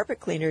kind of carpet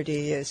cleaner do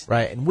you use?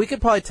 Right, and we could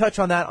probably touch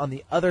on that on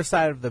the other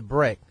side of the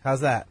break.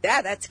 How's that?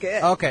 Yeah, that's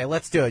good. Okay,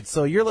 let's do it.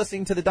 So you're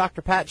listening to the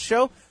Dr. Pat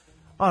Show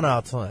on,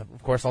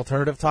 of course,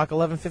 Alternative Talk,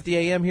 1150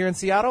 a.m. here in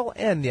Seattle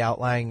and the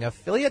outlying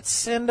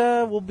affiliates, and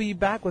we'll be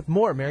back with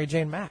more Mary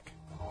Jane Mack.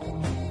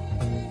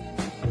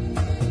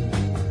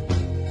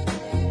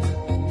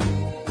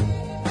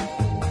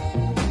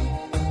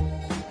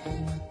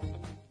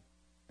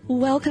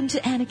 Welcome to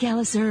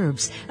Anagallis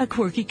Herbs, a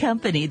quirky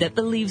company that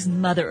believes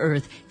Mother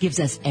Earth gives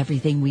us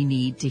everything we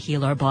need to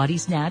heal our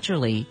bodies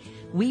naturally.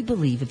 We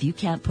believe if you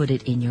can't put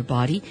it in your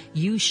body,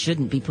 you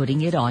shouldn't be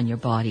putting it on your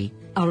body.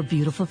 Our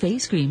beautiful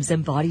face creams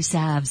and body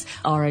salves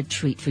are a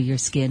treat for your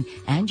skin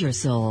and your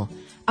soul.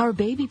 Our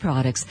baby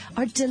products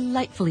are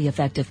delightfully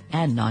effective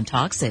and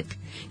non-toxic.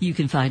 You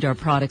can find our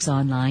products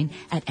online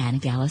at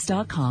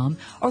anagallis.com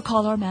or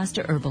call our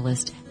master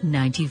herbalist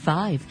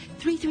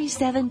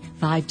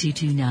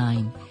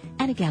 925-337-5229.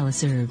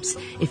 Anagallis Herbs.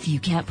 If you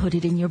can't put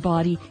it in your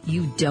body,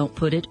 you don't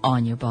put it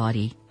on your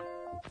body.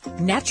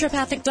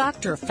 Naturopathic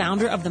doctor,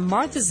 founder of the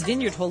Martha's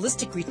Vineyard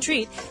Holistic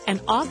Retreat, and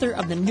author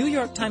of the New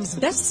York Times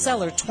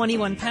bestseller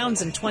 21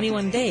 Pounds in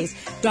 21 Days,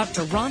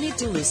 Dr. Ronnie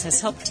Duluth has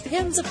helped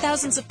tens of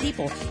thousands of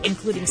people,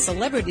 including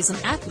celebrities and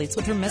athletes,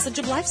 with her message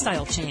of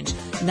lifestyle change.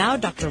 Now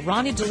Dr.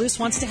 Ronnie Duluth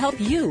wants to help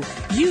you.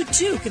 You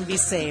too can be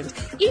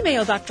saved.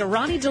 Email Dr.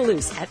 Ronnie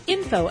Duluth at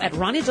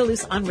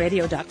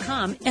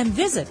info@ronniedeluthonradio.com and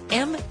visit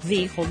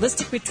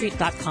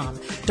mvholisticretreat.com.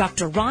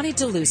 Dr. Ronnie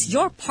Duluth,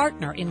 your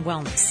partner in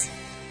wellness.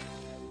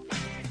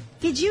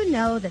 Did you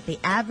know that the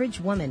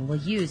average woman will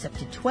use up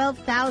to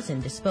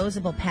 12,000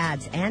 disposable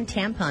pads and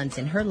tampons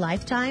in her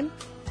lifetime?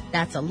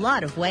 That's a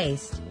lot of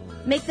waste.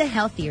 Make the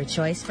healthier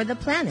choice for the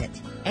planet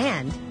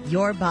and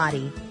your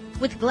body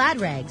with Glad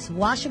Rags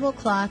washable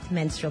cloth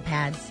menstrual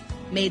pads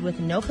made with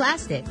no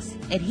plastics,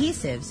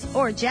 adhesives,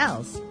 or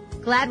gels.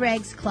 Glad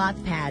Rags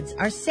cloth pads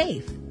are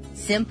safe,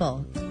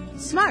 simple,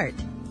 smart,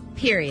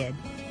 period.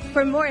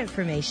 For more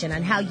information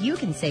on how you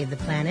can save the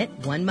planet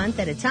 1 month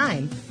at a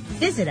time,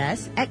 visit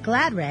us at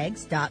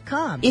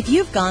gladrags.com. If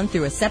you've gone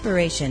through a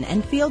separation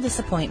and feel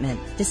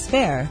disappointment,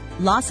 despair,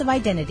 loss of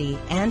identity,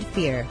 and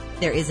fear,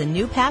 there is a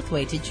new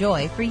pathway to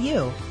joy for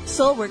you.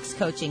 Soulworks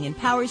Coaching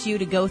empowers you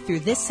to go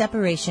through this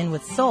separation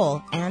with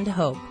soul and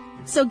hope.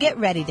 So get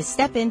ready to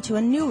step into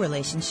a new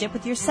relationship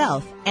with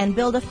yourself and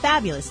build a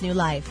fabulous new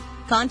life.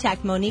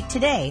 Contact Monique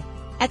today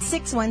at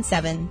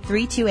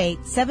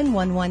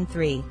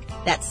 617-328-7113.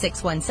 That's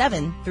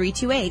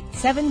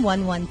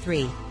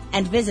 617-328-7113.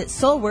 And visit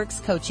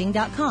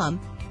soulworkscoaching.com.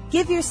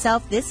 Give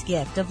yourself this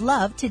gift of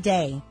love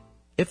today.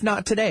 If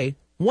not today,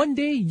 one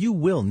day you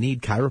will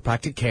need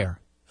chiropractic care.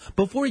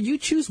 Before you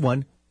choose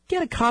one,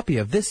 get a copy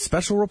of this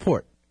special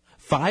report.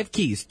 5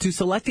 keys to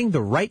selecting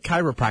the right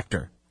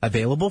chiropractor.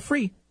 Available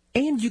free,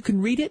 and you can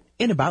read it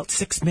in about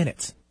 6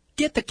 minutes.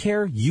 Get the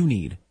care you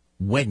need,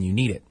 when you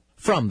need it,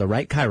 from the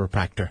right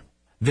chiropractor.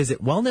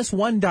 Visit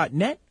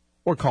wellness1.net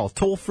or call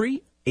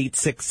toll-free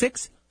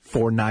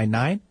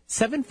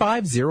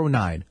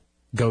 866-499-7509.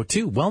 Go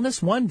to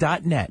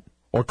wellness1.net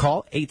or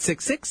call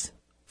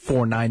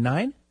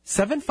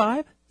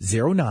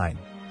 866-499-7509.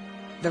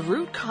 The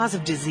root cause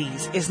of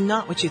disease is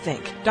not what you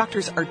think.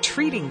 Doctors are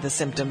treating the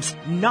symptoms,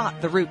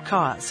 not the root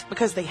cause,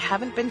 because they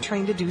haven't been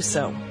trained to do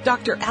so.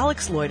 Dr.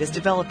 Alex Lloyd has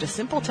developed a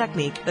simple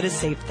technique that has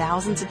saved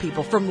thousands of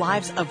people from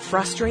lives of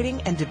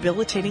frustrating and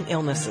debilitating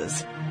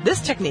illnesses.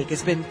 This technique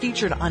has been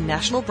featured on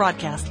national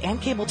broadcast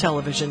and cable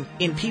television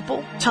in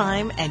People,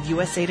 Time, and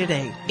USA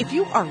Today. If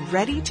you are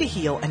ready to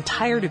heal and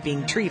tired of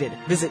being treated,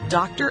 visit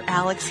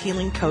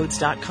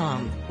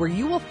dralexhealingcodes.com, where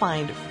you will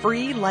find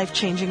free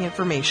life-changing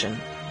information.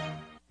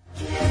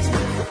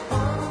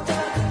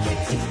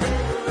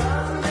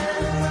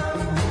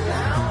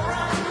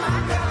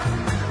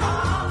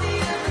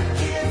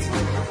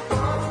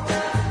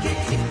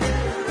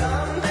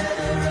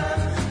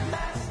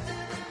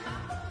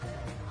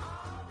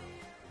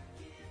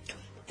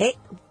 Hey,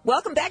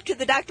 welcome back to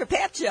the Dr.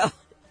 Pat Show.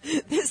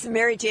 This is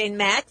Mary Jane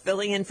Mack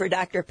filling in for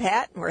Dr.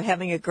 Pat, and we're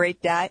having a great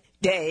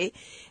day.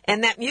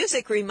 And that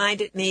music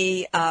reminded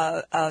me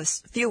a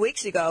few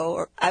weeks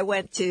ago, I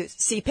went to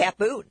see Pat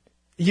Boone.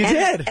 You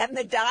did? And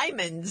the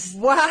Diamonds.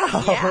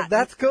 Wow, yeah.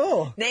 That's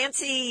cool.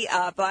 Nancy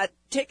bought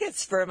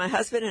tickets for my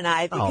husband and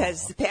I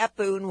because Pat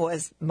Boone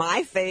was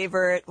my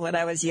favorite when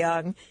I was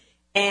young.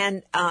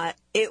 And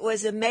it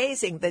was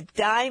amazing.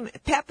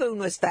 Pat Boone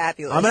was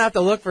fabulous. I'm going to have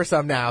to look for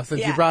some now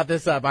since you brought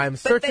this up. I'm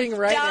searching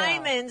right now. The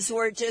Diamonds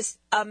were just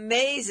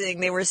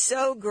amazing. They were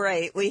so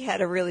great. We had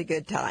a really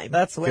good time.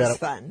 That's good. It was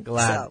fun.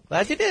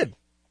 Glad you did.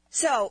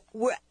 So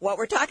what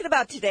we're talking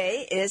about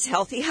today is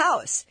healthy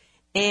house.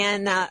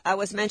 And I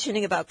was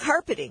mentioning about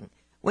carpeting.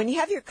 When you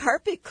have your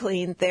carpet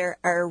cleaned, there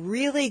are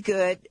really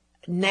good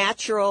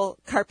natural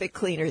carpet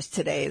cleaners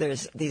today.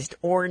 There's these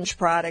orange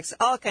products,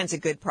 all kinds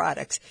of good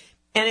products.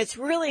 And it's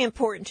really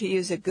important to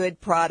use a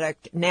good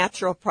product,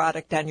 natural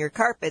product on your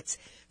carpets.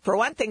 For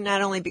one thing,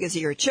 not only because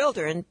of your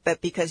children, but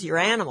because of your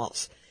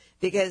animals.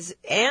 Because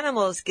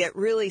animals get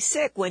really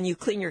sick when you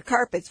clean your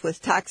carpets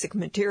with toxic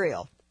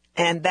material.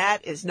 And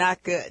that is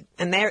not good.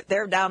 And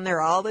they're down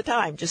there all the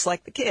time, just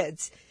like the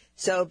kids.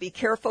 So be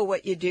careful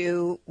what you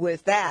do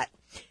with that.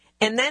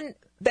 And then,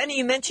 Benny,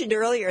 you mentioned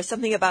earlier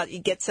something about you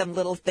get some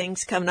little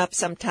things coming up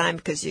sometime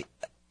because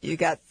you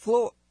got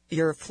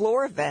your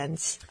floor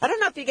vents. I don't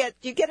know if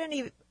you get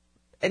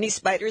any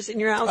spiders in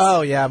your house?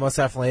 Oh yeah, most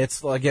definitely.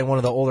 It's again one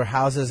of the older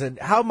houses, and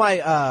how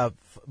my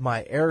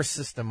air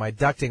system, my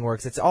ducting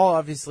works. It's all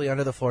obviously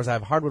under the floors. I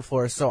have hardwood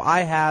floors, so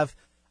I have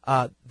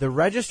the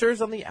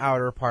registers on the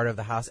outer part of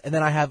the house, and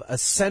then I have a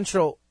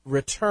central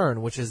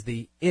return, which is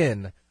the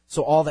in.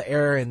 So all the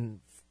air and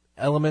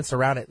elements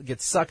around it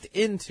gets sucked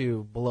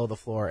into below the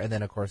floor, and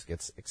then of course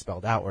gets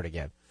expelled outward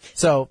again.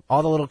 So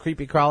all the little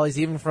creepy crawlies,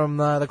 even from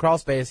the crawl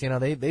space,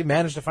 they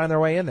manage to find their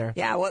way in there.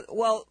 Yeah.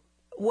 Well,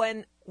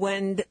 when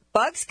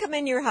bugs come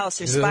in your house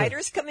or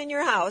spiders come in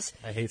your house,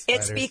 I hate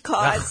spiders.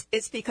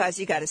 it's because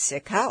you got a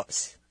sick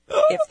house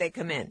if they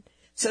come in.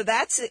 So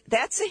that's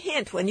a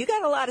hint. When you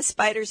got a lot of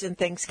spiders and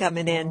things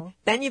coming in,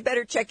 then you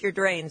better check your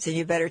drains and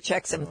you better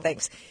check some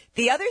things.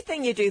 The other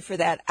thing you do for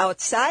that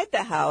outside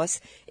the house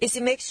is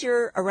to make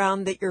sure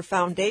around that your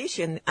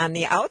foundation on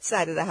the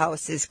outside of the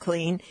house is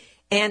clean.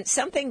 And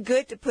something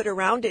good to put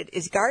around it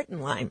is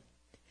garden lime.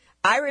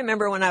 I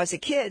remember when I was a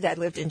kid, I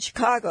lived in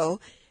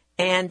Chicago,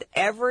 and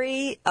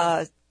every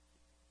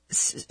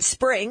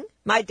spring,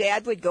 my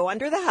dad would go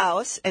under the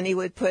house and he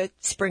would put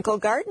sprinkled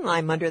garden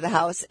lime under the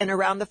house and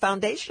around the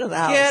foundation of the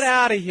house. Get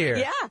out of here.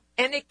 Yeah.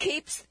 And it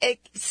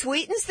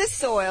sweetens the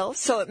soil,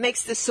 so it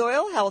makes the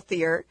soil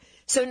healthier.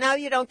 So now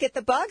you don't get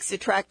the bugs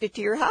attracted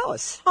to your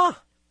house. Huh.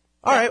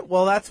 All right.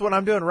 Well, that's what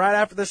I'm doing right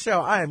after the show.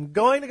 I am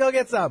going to go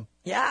get some.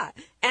 Yeah.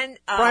 And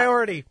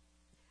priority.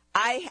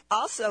 I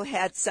also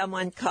had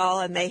someone call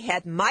and they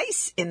had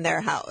mice in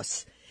their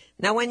house.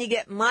 Now, when you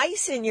get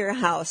mice in your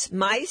house,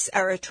 mice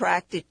are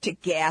attracted to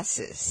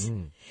gases.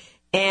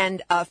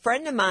 And a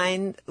friend of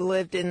mine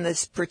lived in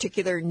this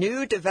particular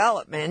new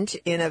development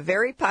in a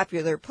very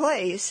popular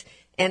place,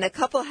 and a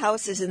couple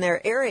houses in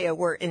their area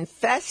were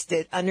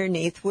infested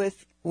underneath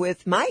with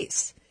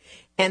mice.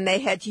 And they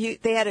had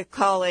to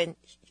call in.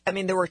 I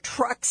mean, there were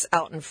trucks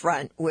out in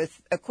front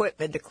with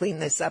equipment to clean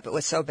this up. It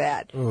was so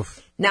bad.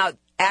 Oof. Now,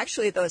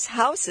 actually, those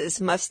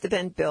houses must have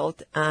been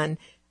built on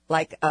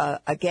like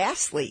a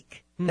gas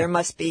leak. There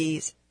must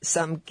be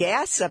some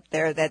gas up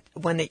there that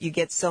when you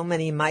get so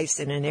many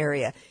mice in an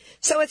area.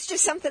 So it's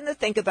just something to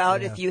think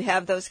about if you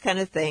have those kind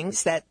of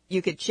things that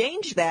you could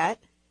change that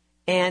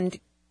and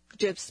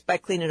just by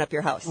cleaning up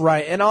your house.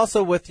 Right. And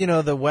also with,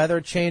 the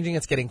weather changing,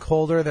 it's getting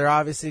colder. They're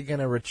obviously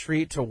going to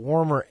retreat to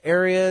warmer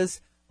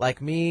areas.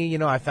 Like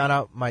me, I found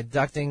out my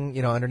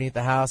ducting, underneath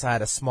the house, I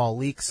had a small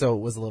leak, so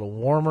it was a little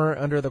warmer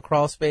under the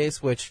crawl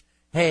space, which,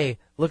 hey,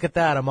 look at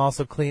that. I'm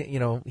also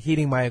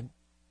heating my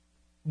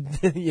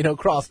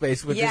crawl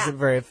space, which isn't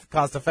very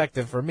cost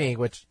effective for me,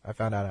 which I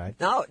found out I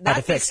not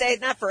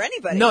for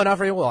anybody. No, not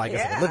for anybody. Well, I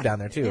guess I could live down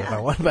there too if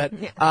I want, but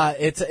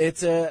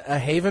it's a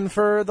haven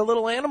for the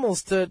little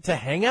animals to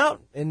hang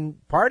out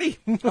and party.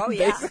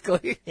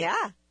 Basically.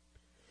 Yeah.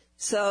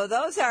 So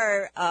those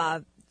are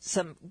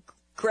some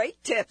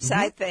great tips,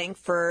 I think,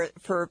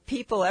 for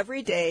people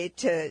every day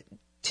to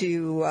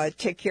to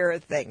take care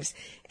of things.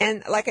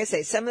 And like I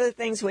say, some of the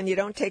things, when you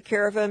don't take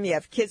care of them, you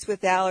have kids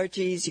with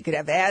allergies, you could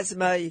have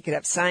asthma, you could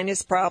have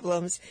sinus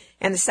problems,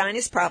 and the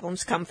sinus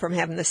problems come from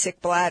having the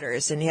sick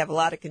bladders, and you have a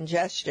lot of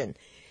congestion.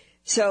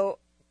 So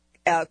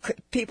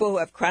people who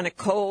have chronic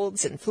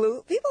colds and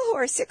flu, people who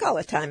are sick all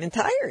the time and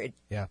tired.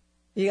 Yeah.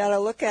 You got to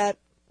look at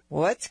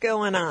what's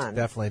going on.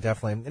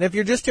 Definitely. And if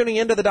you're just tuning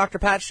into the Dr.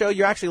 Pat Show,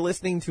 you're actually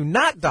listening to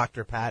not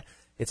Dr. Pat.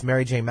 It's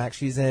Mary J. Mack.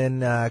 She's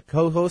in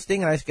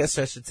co-hosting, and I guess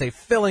I should say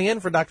filling in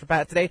for Dr.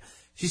 Pat today.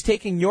 She's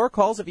taking your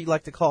calls if you'd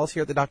like to call us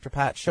here at the Dr.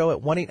 Pat Show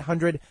at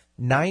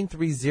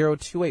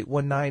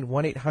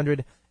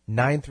 1-800-930-2819,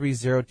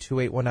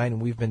 1-800-930-2819.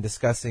 And we've been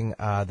discussing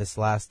this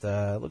last,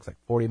 looks like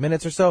 40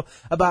 minutes or so,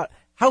 about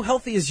how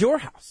healthy is your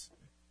house?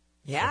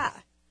 Yeah.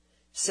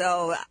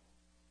 So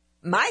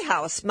my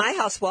house,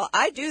 well,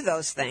 I do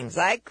those things.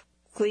 I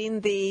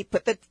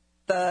put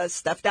the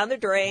stuff down the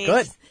drains.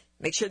 Good.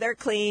 Make sure they're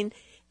clean.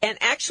 And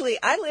actually,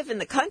 I live in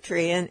the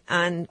country, and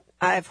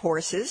I have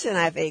horses and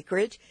I have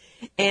acreage,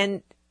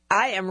 and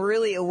I am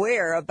really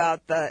aware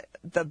about the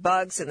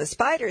bugs and the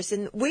spiders,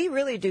 and we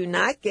really do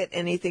not get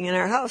anything in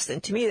our house.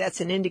 And to me, that's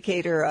an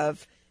indicator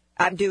of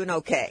I'm doing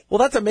okay. Well,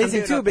 that's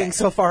amazing too, being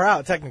so far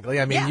out. Technically,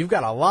 I mean, Yeah. you've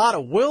got a lot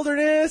of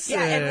wilderness.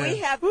 Yeah, and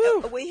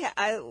we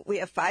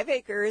have 5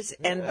 acres,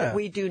 and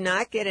we do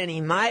not get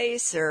any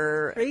mice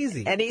or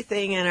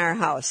anything in our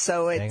house.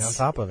 So it's Staying on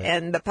top of it.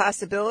 and the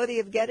possibility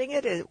of getting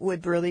it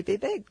would really be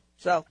big.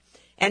 So,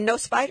 and no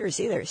spiders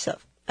either. So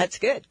that's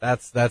good.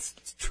 That's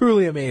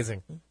truly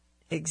amazing.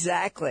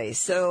 Exactly.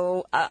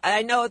 So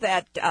I know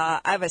that I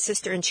have a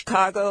sister in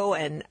Chicago,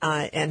 and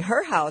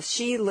her house,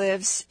 she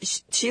lives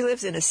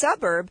in a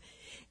suburb,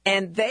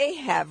 and they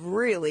have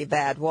really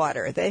bad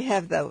water. They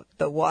have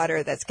the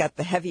water that's got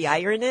the heavy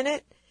iron in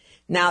it.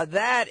 Now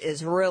that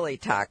is really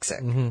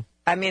toxic. Mm-hmm.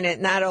 I mean,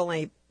 it not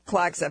only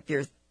clogs up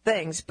your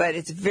things, but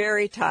it's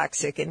very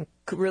toxic and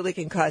really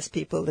can cause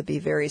people to be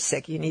very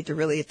sick. You need to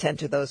really attend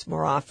to those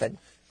more often.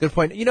 Good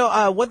point.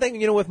 One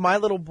thing, with my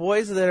little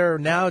boys that are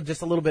now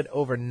just a little bit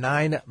over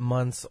 9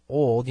 months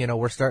old,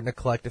 we're starting to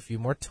collect a few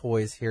more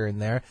toys here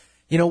and there.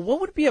 What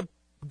would be a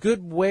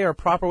good way or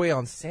proper way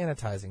on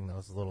sanitizing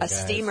those little guys? A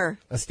steamer.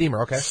 A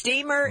steamer, okay.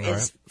 Steamer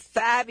is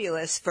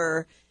fabulous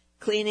for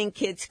cleaning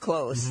kids'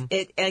 clothes.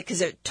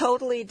 Because it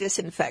totally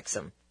disinfects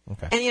them.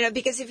 Okay. And,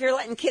 because if you're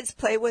letting kids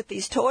play with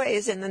these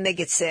toys and then they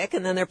get sick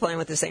and then they're playing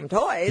with the same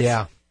toys,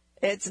 yeah,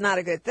 it's not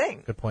a good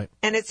thing. Good point.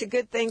 And it's a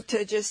good thing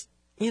to just,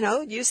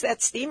 use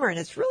that steamer, and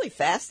it's really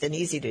fast and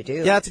easy to do.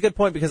 Yeah, that's a good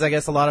point, because I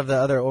guess a lot of the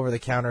other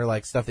over-the-counter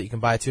like stuff that you can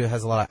buy too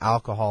has a lot of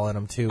alcohol in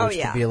them too, which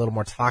can be a little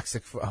more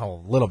toxic. A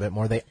little bit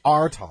more. They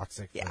are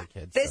toxic for the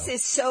kids. This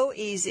is so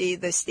easy.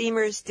 The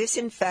steamers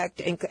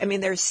disinfect, and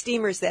there's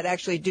steamers that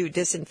actually do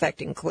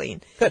disinfect and clean.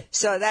 Good.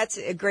 So that's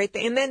a great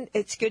thing. And then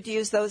it's good to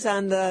use those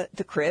on the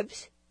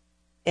cribs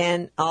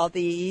and all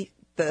the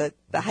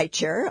high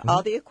chair,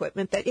 all the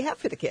equipment that you have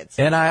for the kids.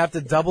 And I have to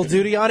double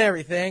duty on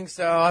everything,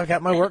 so I've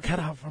got my work cut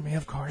out for me,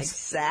 of course.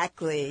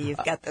 Exactly.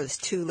 You've got those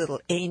 2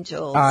 little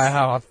angels.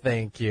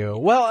 Thank you.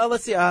 Well,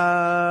 let's see.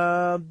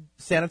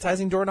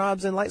 Sanitizing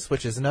doorknobs and light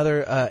switches,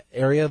 another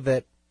area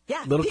that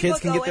little kids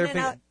can get their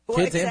fingers.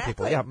 Kids and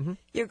people, yeah. Mm-hmm.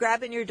 You're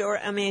grabbing your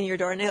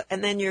doornail,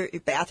 and then your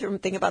bathroom.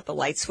 Think about the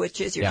light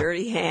switches, your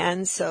dirty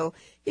hands. So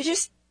you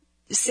just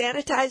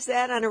sanitize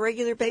that on a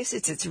regular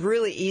basis. It's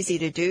really easy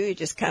to do. You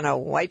just kind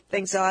of wipe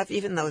things off.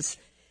 Even those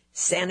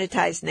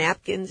sanitized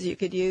napkins you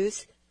could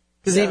use.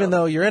 Because even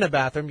though you're in a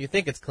bathroom, you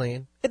think it's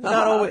clean.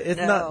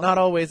 Not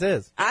always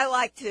is. I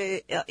like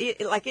to,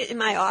 like in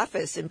my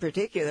office in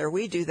particular,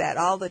 we do that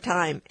all the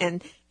time.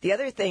 And the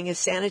other thing is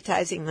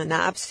sanitizing the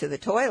knobs to the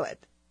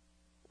toilet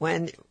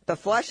when the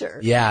flusher.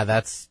 Yeah,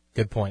 that's a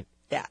good point.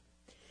 Yeah.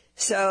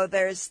 So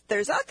there's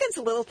all kinds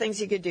of little things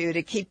you could do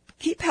to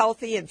keep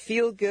healthy and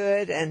feel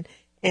good and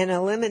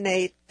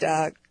eliminate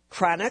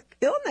chronic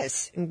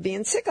illness and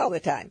being sick all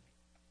the time.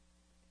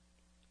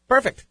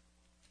 Perfect.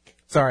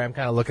 Sorry, I'm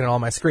kind of looking at all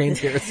my screens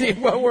here to see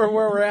where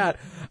we're at.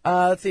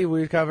 Let's see,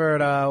 we've covered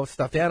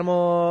stuffed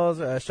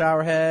animals,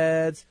 shower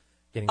heads,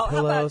 getting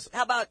pillows.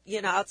 How about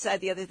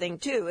outside, the other thing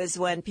too is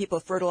when people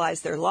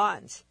fertilize their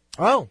lawns.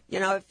 Oh.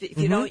 If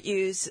you don't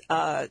use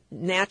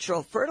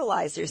natural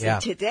fertilizers,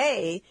 and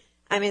today,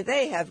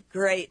 they have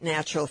great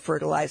natural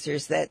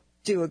fertilizers that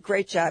do a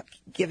great job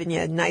giving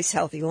you a nice,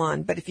 healthy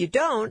lawn. But if you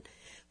don't,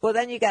 well,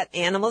 then you got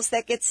animals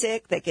that get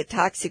sick, that get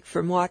toxic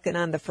from walking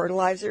on the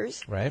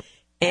fertilizers. Right.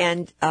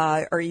 And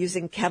are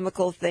using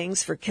chemical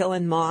things for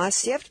killing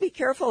moss. You have to be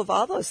careful of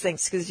all those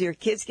things, because your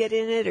kids get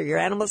in it or your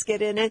animals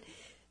get in it,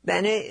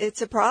 then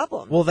it's a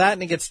problem. Well, that,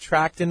 and it gets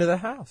tracked into the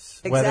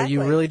house. Exactly. Whether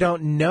you really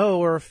don't know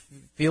or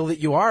feel that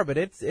you are, but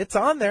it's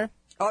on there.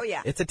 Oh,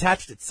 yeah. It's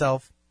attached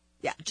itself.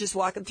 Yeah, just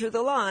walking through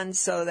the lawn,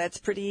 so that's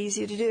pretty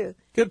easy to do.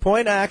 Good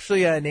point.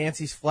 Actually,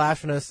 Nancy's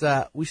flashing us.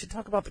 We should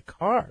talk about the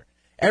car.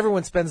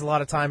 Everyone spends a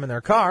lot of time in their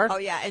car. Oh,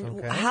 yeah,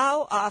 and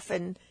how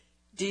often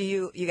do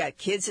you got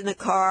kids in the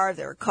car,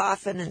 they're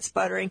coughing and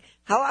sputtering.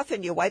 How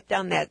often do you wipe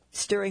down that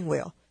steering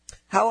wheel?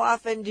 How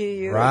often do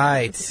you...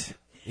 Right.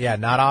 Yeah,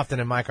 not often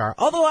in my car.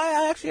 Although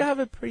I actually have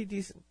a pretty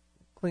decent,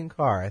 clean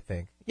car, I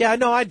think. Yeah,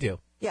 no, I do.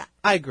 Yeah.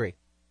 I agree.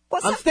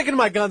 Well, I'm sticking to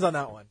my guns on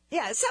that one.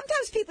 Yeah,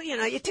 sometimes people,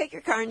 you take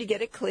your car and you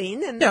get it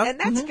clean, and Yeah.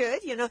 that's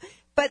good,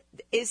 But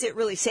is it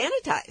really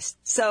sanitized?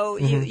 So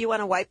you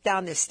want to wipe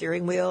down the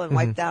steering wheel and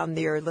wipe down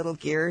your little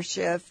gear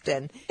shift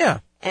and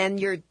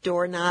your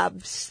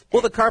doorknobs.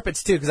 Well, the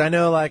carpets, too, because I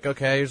know, I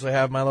usually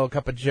have my little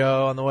cup of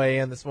joe on the way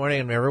in this morning,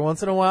 and every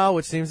once in a while,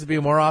 which seems to be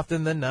more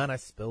often than none, I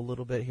spill a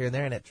little bit here and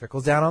there, and it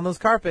trickles down on those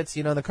carpets.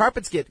 The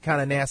carpets get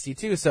kind of nasty,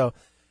 too, so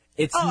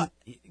it's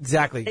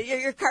exactly.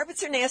 Your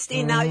carpets are nasty,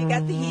 and now you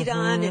got the heat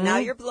on, and now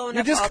you're blowing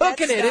You're up just all that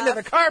cooking it stuff.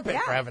 into the carpet,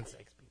 Yeah. for heaven's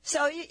sake.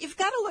 So you've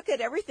got to look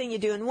at everything you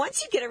do, and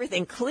once you get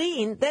everything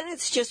clean, then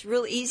it's just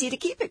real easy to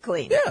keep it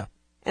clean. Yeah.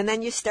 And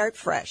then you start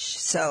fresh.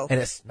 So And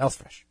it smells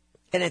fresh.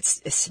 And it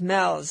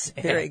smells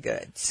very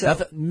good. So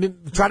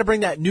Try to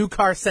bring that new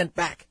car scent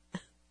back.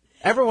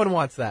 Everyone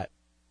wants that.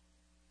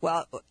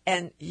 Well,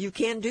 and you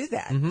can do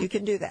that. You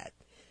can do that.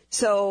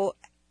 So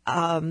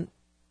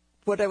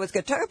what I was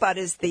going to talk about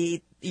is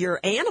your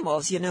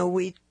animals.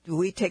 We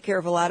take care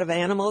of a lot of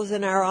animals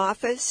in our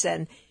office,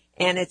 and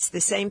it's the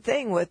same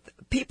thing with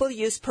people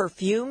use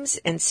perfumes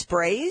and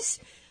sprays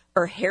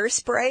or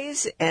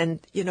hairsprays and,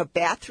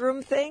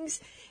 bathroom things,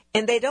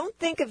 and they don't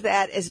think of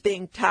that as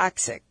being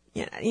toxic.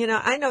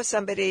 I know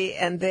somebody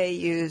and they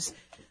use,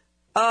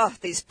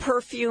 these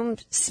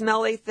perfumed,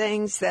 smelly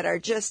things that are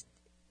just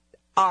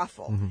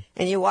awful.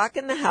 And you walk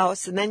in the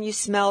house and then you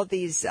smell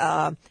these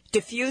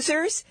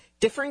diffusers,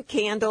 different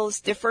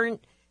candles,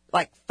 different,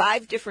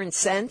 5 different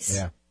scents.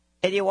 Yeah.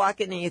 And you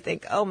walk in and you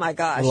think, oh my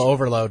gosh. A little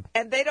overload.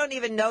 And they don't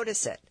even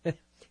notice it.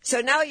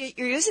 So now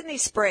you're using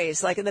these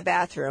sprays like in the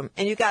bathroom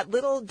and you got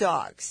little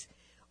dogs.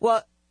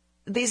 Well,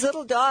 these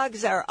little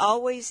dogs are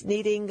always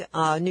needing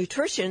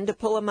nutrition to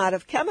pull them out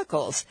of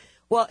chemicals.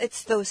 Well,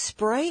 it's those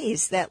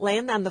sprays that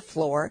land on the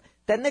floor.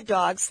 Then the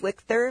dogs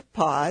lick their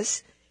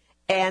paws,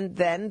 and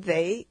then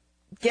they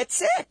get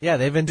sick. Yeah,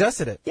 they've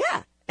ingested it.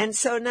 Yeah. And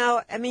so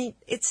now,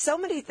 it's so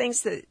many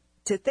things to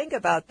think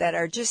about that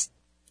are just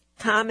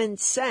common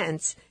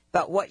sense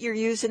about what you're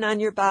using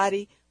on your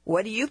body.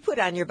 What do you put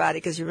on your body?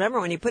 Because remember,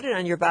 when you put it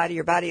on your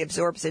body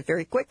absorbs it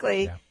very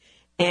quickly. Yeah.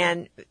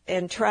 And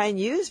try and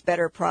use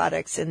better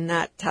products and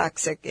not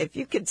toxic. If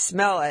you can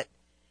smell it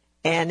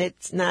and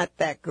it's not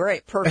that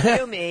great,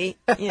 perfumey,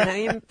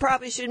 you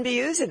probably shouldn't be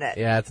using it.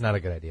 Yeah, it's not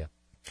a good idea.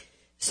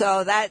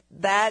 So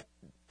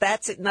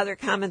that's another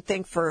common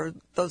thing for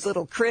those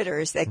little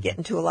critters that get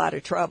into a lot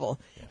of trouble.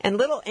 Yeah. And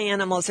little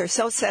animals are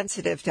so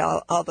sensitive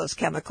to all those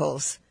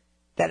chemicals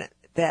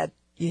that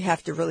you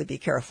have to really be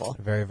careful.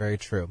 Very, very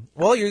true.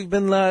 Well, you've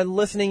been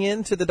listening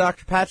in to the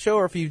Dr. Pat Show,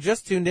 or if you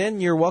just tuned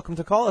in, you're welcome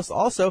to call us.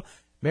 Also,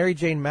 Mary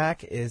Jane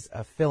Mack is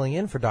filling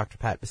in for Dr.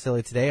 Pat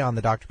Basile today on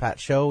the Dr. Pat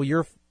Show.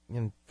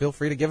 Feel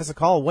free to give us a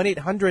call,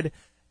 1-800-930-2819,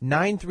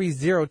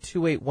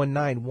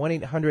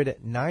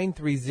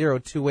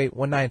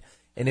 1-800-930-2819.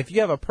 And if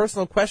you have a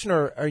personal question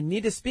or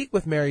need to speak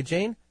with Mary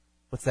Jane,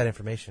 what's that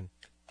information?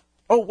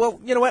 Oh, well,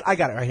 you know what? I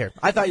got it right here.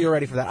 I thought you were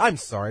ready for that. I'm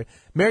sorry.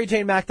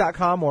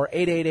 MaryJaneMack.com or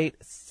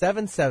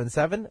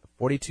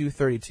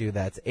 888-777-4232.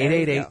 That's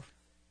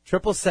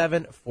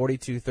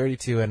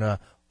 888-777-4232. And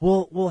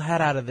we'll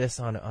head out of this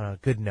on a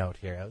good note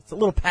here. It's a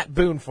little Pat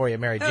Boone for you,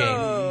 Mary Jane.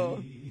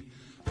 Oh.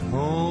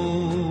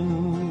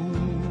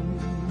 Home,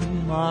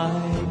 my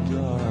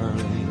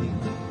darling,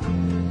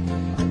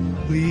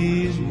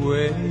 please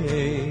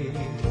wait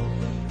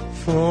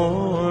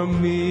for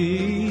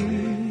me.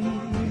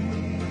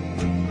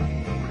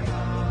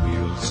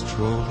 We'll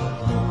stroll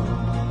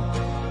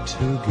along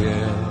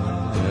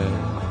together.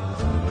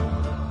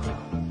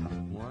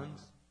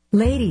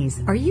 Ladies,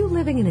 are you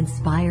living an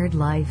inspired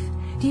life?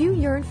 Do you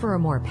yearn for a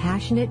more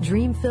passionate,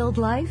 dream-filled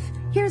life?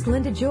 Here's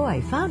Linda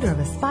Joy, founder of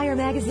Aspire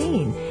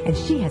Magazine, and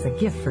she has a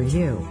gift for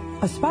you.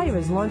 Aspire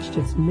has launched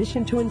its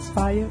Mission to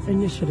Inspire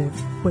initiative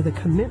with a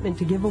commitment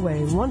to give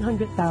away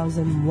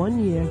 100,000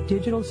 one-year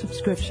digital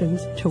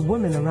subscriptions to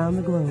women around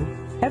the globe.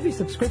 Every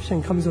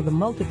subscription comes with a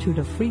multitude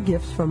of free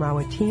gifts from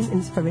our Team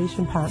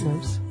Inspiration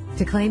partners.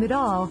 To claim it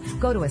all,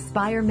 go to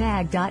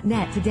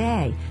aspiremag.net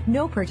today.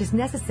 No purchase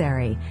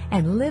necessary,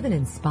 and live an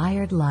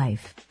inspired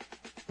life.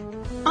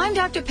 I'm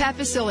Dr. Pat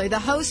Basile, the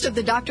host of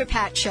the Dr.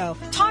 Pat Show.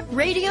 Talk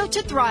radio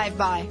to thrive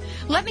by.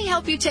 Let me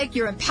help you take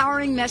your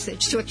empowering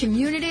message to a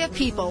community of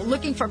people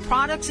looking for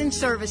products and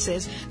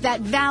services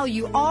that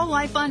value all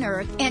life on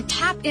earth and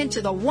tap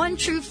into the one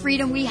true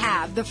freedom we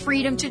have, the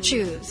freedom to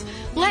choose.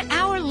 Let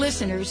our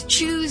listeners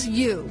choose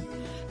you.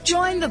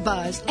 Join the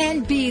buzz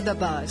and be the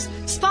buzz.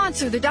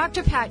 Sponsor the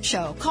Dr. Pat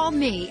Show. Call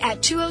me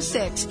at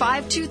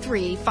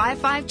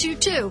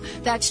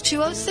 206-523-5522. That's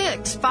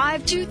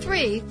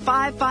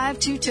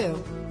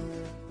 206-523-5522.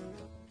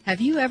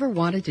 Have you ever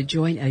wanted to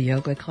join a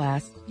yoga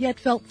class, yet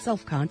felt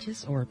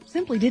self-conscious or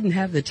simply didn't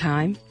have the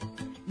time?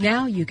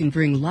 Now you can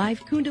bring live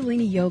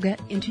Kundalini Yoga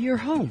into your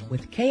home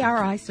with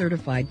KRI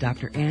certified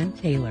Dr. Ann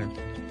Taylor.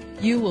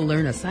 You will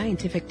learn a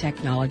scientific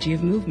technology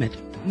of movement,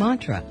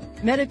 mantra,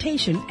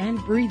 meditation, and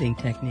breathing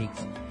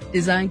techniques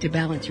designed to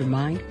balance your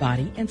mind,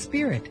 body, and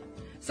spirit.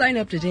 Sign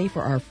up today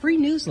for our free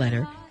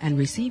newsletter and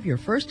receive your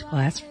first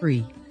class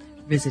free.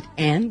 Visit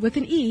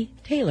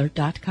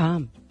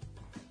AnnWithAnETaylor.com.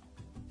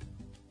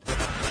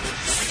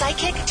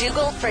 Psychic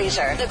Dougal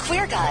Fraser, the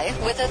queer guy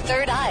with a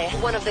third eye,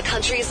 one of the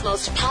country's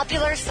most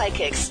popular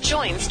psychics,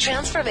 joins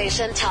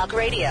Transformation Talk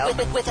Radio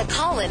with a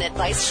call-in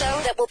advice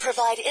show that will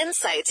provide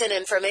insights and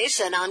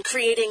information on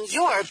creating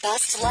your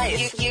best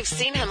life. You've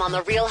seen him on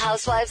The Real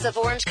Housewives of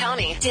Orange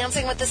County,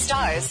 Dancing with the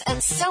Stars,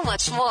 and so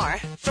much more.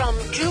 From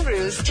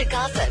gurus to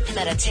gossip,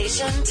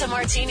 meditation to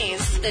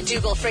martinis, the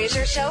Dougal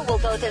Fraser Show will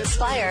both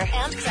inspire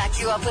and crack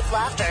you up with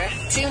laughter.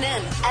 Tune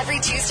in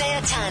every Tuesday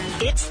at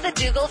 10. It's the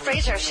Dougal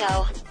Fraser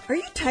Show. Are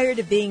you tired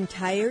of being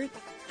tired?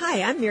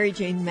 Hi, I'm Mary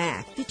Jane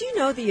Mack. Did you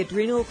know the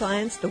adrenal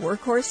glands, the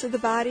workhorse of the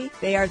body?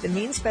 They are the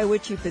means by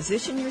which you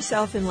position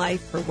yourself in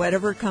life for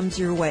whatever comes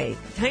your way.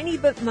 Tiny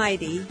but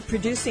mighty,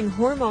 producing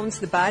hormones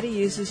the body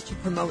uses to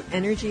promote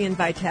energy and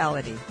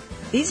vitality.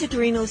 These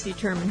adrenals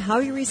determine how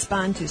you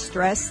respond to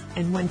stress,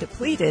 and when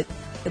depleted,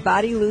 the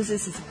body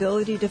loses its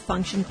ability to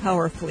function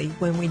powerfully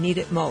when we need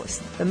it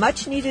most. The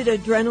much-needed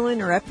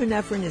adrenaline or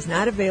epinephrine is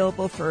not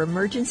available for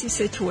emergency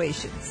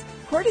situations.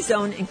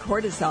 Cortisone and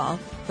cortisol,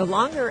 the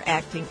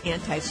longer-acting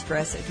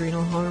anti-stress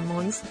adrenal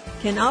hormones,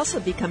 can also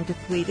become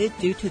depleted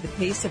due to the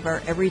pace of our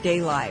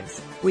everyday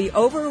lives. We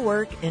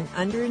overwork and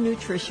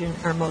undernutrition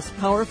our most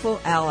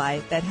powerful ally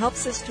that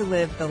helps us to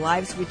live the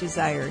lives we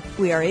desire.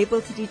 We are able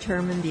to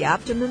determine the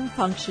optimum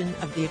function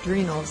of the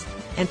adrenals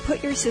and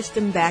put your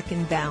system back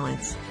in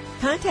balance.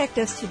 Contact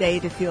us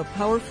today to feel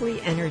powerfully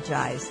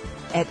energized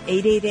at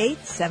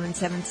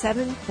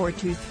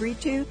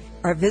 888-777-4232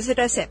 or visit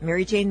us at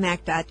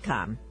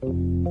MaryJaneMack.com.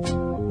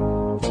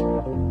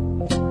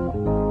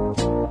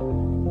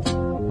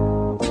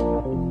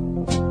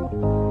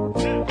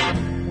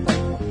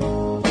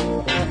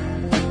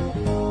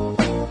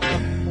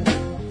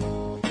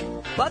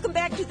 Welcome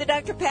back to the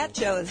Dr. Pat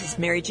Show. This is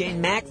Mary Jane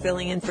Mack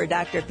filling in for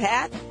Dr.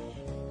 Pat.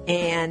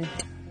 And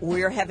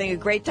we're having a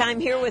great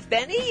time here with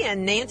Benny,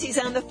 and Nancy's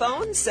on the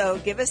phone, so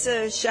give us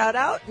a shout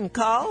out and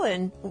call,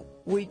 and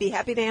we'd be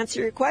happy to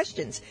answer your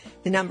questions.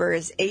 The number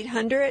is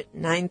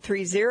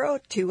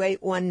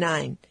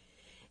 800-930-2819.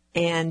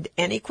 And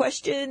any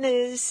question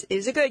is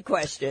a good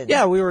question.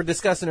 Yeah, we were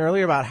discussing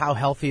earlier about how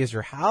healthy is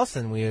your house,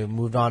 and we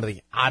moved on to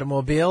the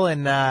automobile.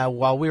 And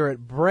while we were at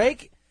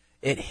break,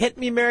 it hit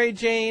me, Mary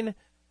Jane,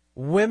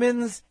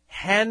 women's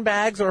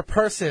handbags or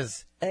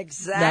purses.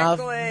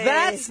 Exactly. Now,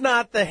 that's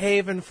not the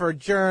haven for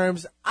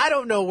germs. I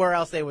don't know where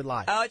else they would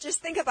lie. Oh, just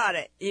think about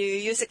it. You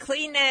use a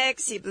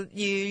Kleenex,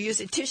 you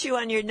use a tissue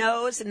on your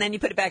nose, and then you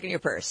put it back in your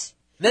purse.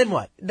 Then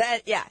what?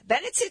 Then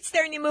it sits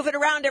there and you move it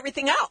around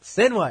everything else.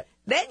 Then what?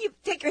 Then you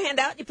take your hand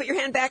out and you put your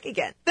hand back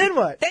again. Then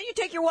what? Then you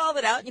take your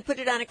wallet out and you put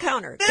it on a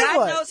counter. Then God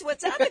what? knows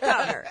what's on the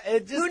counter.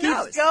 It just Who keeps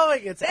knows?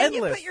 going. It's then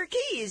endless. You put your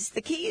keys.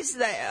 The keys,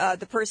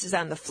 the purse is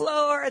on the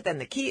floor. Then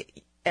the key.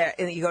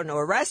 And you go to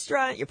a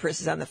restaurant, your purse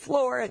is on the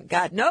floor, and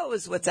God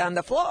knows what's on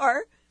the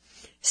floor.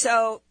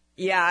 So,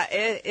 yeah,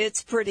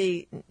 it's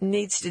pretty,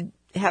 needs to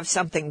have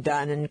something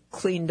done and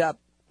cleaned up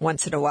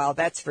once in a while,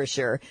 that's for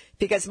sure.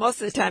 Because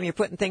most of the time you're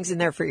putting things in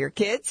there for your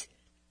kids,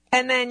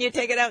 and then you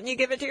take it out and you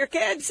give it to your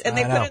kids, and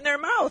they put it in their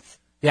mouth.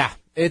 Yeah,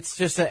 it's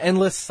just an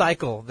endless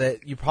cycle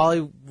that you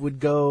probably would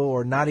go,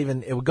 or not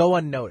even, it would go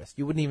unnoticed.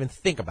 You wouldn't even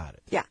think about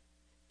it. Yeah.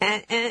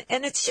 And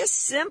it's just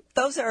simple.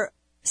 Those are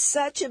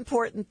such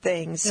important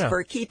things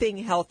for keeping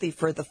healthy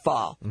for the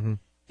fall,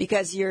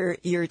 because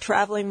you're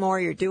traveling more,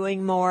 you're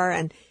doing more,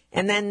 and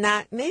then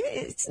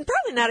it's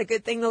probably not a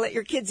good thing to let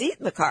your kids eat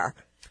in the car,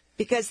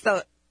 because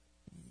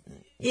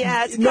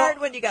it's hard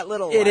when you got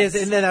little ones. It is,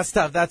 and then that's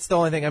tough. That's the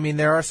only thing. I mean,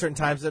 there are certain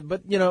times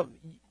but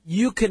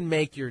you can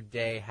make your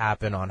day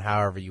happen on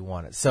however you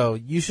want it. So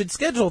you should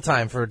schedule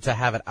time to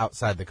have it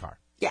outside the car.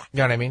 Yeah. You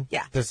know what I mean?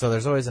 Yeah. So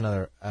there's always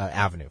another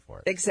avenue for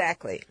it.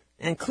 Exactly.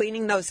 And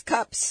cleaning those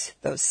cups,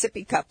 those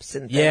sippy cups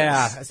and things.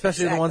 Yeah,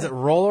 especially the ones that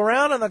roll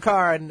around in the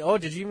car. And,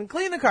 did you even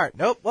clean the car?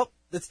 Nope. Well,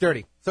 it's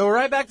dirty. So we're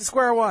right back to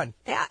square one.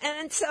 Yeah,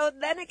 and so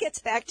then it gets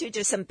back to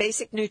just some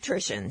basic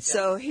nutrition.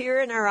 So here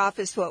in our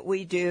office, what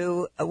we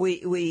do,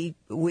 we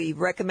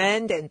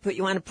recommend and put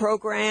you on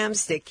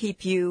programs to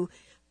keep you,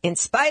 in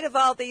spite of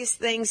all these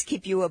things,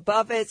 keep you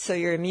above it so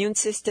your immune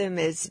system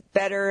is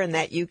better and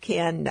that you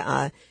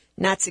can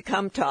not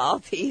succumb to all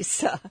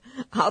these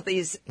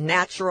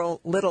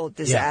natural little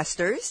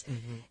disasters. Yeah.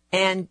 Mm-hmm.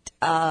 And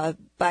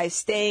by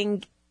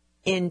staying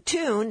in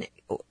tune,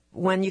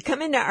 when you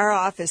come into our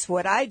office,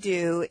 what I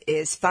do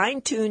is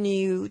fine-tune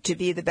you to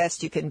be the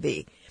best you can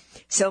be.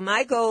 So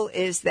my goal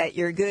is that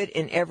you're good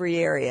in every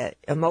area,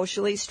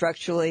 emotionally,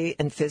 structurally,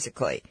 and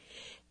physically.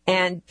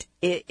 And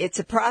it's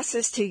a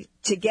process to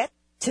get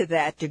to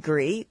that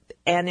degree,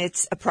 and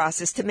it's a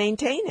process to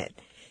maintain it.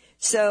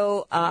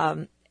 So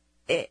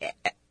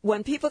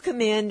when people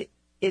come in,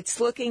 it's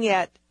looking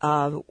at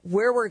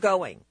where we're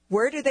going.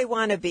 Where do they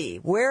want to be?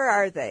 Where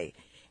are they?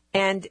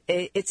 And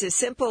it's as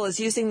simple as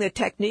using the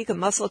technique of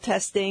muscle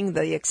testing,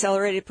 the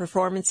accelerated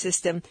performance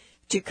system,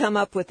 to come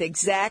up with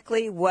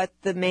exactly what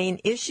the main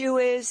issue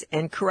is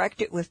and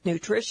correct it with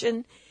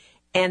nutrition.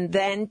 and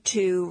then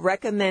to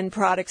recommend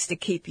products to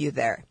keep you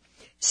there.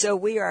 So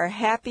we are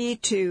happy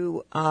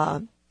to,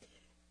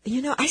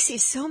 I see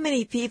so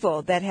many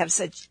people that have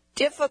such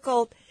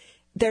difficult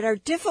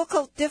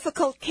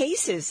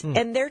cases,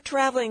 and they're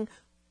traveling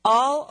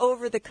all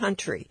over the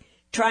country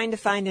trying to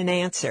find an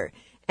answer.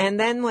 And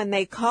then when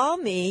they call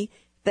me,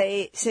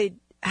 they say,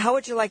 how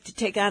would you like to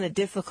take on a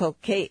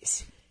difficult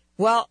case?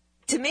 Well,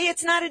 to me,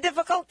 it's not a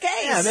difficult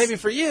case. Yeah, maybe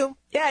for you.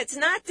 Yeah, it's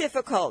not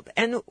difficult.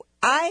 And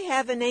I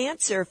have an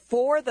answer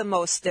for the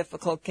most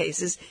difficult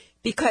cases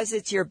because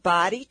it's your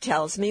body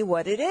tells me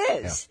what it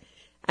is.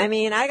 Yeah. I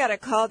mean, I got a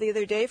call the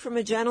other day from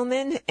a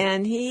gentleman,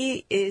 and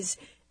he is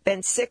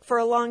been sick for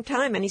a long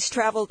time, and he's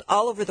traveled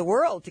all over the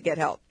world to get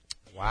help.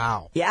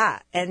 Wow. Yeah,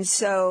 and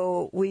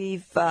so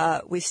we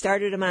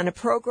started him on a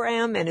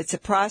program, and it's a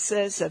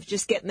process of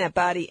just getting that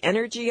body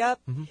energy up.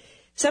 Mm-hmm.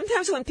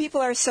 Sometimes when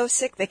people are so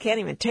sick, they can't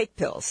even take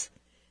pills.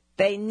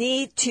 They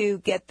need to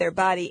get their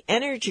body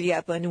energy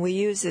up, and we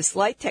use this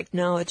light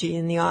technology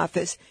in the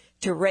office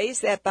to raise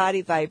that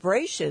body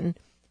vibration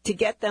to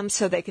get them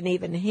so they can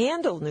even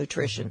handle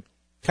nutrition.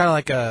 Kind of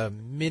like a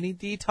mini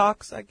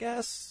detox, I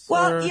guess?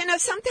 Well,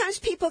 sometimes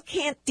people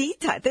can't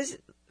detox.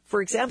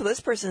 For example,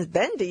 this person's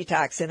been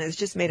detoxing and it's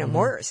just made them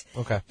worse.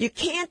 Okay. You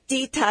can't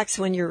detox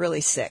when you're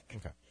really sick.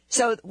 Okay.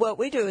 So what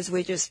we do is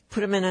we just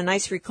put them in a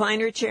nice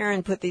recliner chair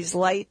and put these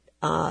light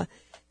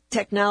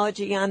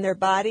technology on their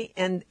body,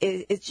 and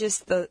it's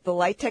just the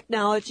light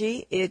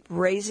technology. It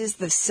raises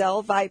the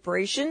cell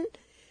vibration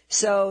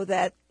so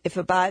that if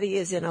a body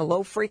is in a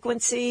low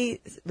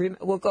frequency,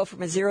 we'll go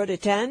from a 0 to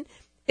 10.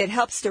 It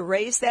helps to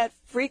raise that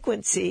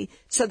frequency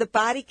so the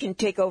body can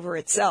take over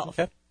itself.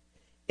 Okay.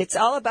 It's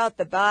all about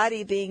the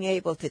body being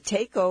able to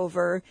take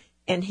over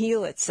and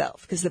heal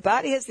itself, because the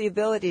body has the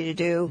ability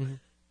to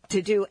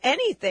do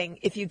anything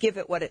if you give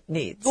it what it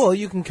needs. Well,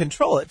 you can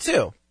control it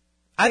too.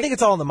 I think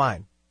it's all in the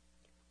mind.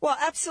 Well,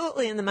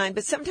 absolutely in the mind,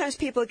 but sometimes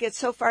people get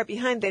so far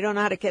behind they don't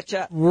know how to catch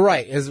up.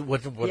 Right, is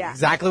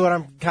exactly what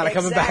I'm kind of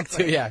coming back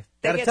to. Yeah,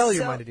 got to tell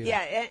your mind to do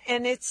that. Yeah,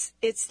 and it's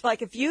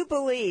like if you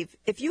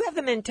have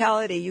the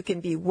mentality you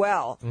can be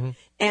well,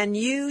 and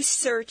you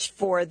search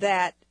for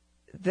that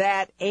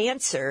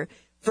answer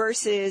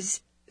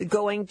versus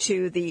going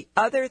to the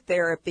other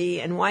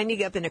therapy and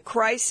winding up in a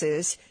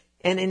crisis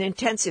and in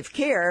intensive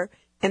care,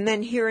 and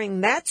then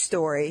hearing that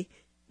story,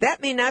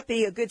 that may not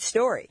be a good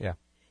story. Yeah.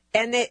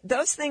 And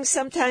those things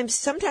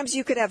sometimes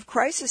you could have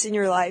crisis in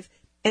your life,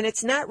 and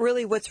it's not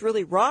really what's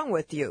really wrong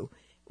with you,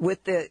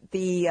 with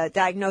the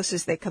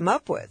diagnosis they come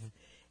up with.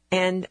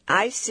 And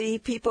I see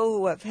people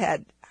who have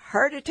had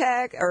heart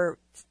attack or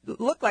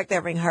look like they're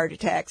having heart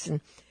attacks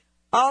and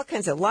all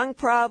kinds of lung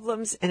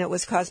problems, and it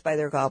was caused by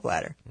their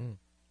gallbladder.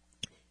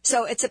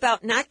 So it's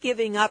about not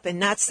giving up and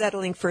not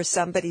settling for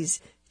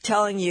somebody's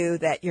telling you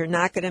that you're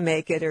not going to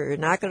make it or you're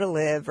not going to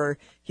live or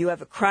you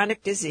have a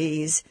chronic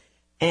disease.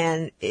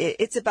 And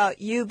it's about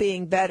you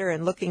being better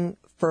and looking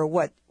for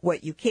what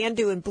you can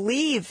do and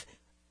believe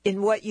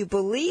in what you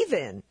believe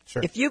in.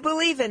 Sure. If you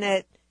believe in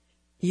it,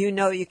 you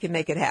know you can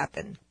make it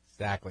happen.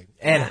 Exactly.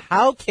 And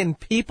how can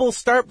people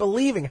start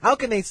believing? How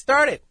can they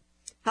start it?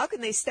 How can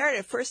they start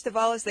it? First of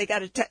all, is they got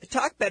to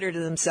talk better to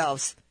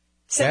themselves.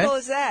 Simple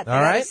as that.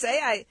 All right.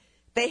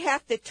 They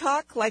have to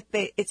talk like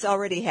it's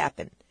already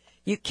happened.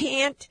 You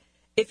can't,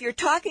 if you're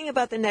talking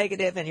about the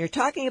negative and you're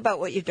talking about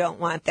what you don't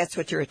want, that's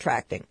what you're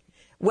attracting.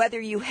 Whether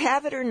you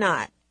have it or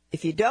not,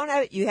 if you don't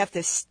have it, you have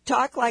to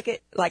talk like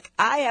it, like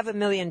I have $1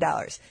 million.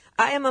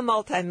 I am a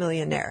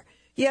multimillionaire.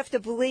 You have to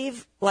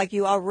believe like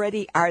you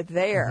already are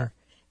there.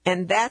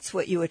 And that's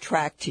what you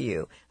attract to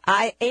you.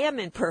 I am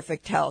in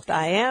perfect health.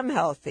 I am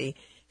healthy.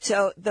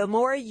 So the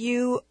more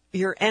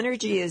your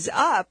energy is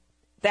up,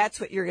 that's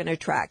what you're going to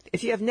attract.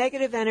 If you have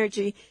negative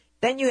energy,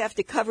 then you have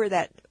to cover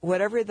that,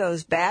 whatever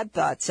those bad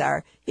thoughts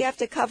are, you have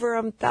to cover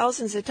them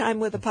thousands of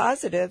times with a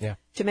positive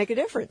to make a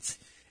difference.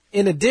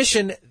 In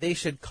addition, they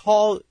should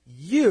call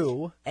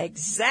you.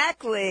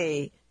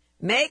 Exactly.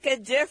 Make a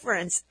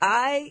difference.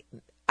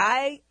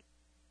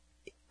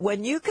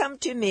 When you come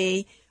to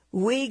me,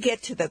 we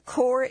get to the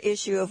core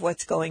issue of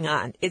what's going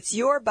on. It's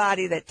your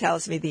body that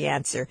tells me the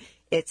answer.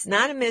 It's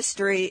not a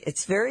mystery.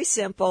 It's very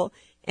simple.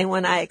 And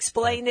when I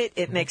explain it,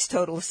 it makes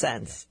total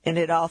sense and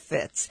it all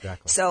fits.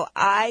 Exactly. So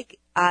I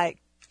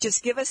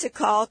just give us a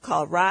call.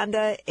 Call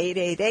Rhonda,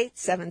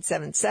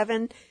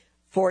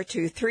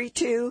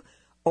 888-777-4232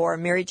 or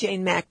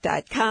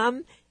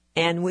MaryJaneMack.com,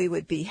 and we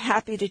would be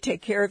happy to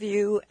take care of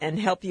you and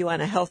help you on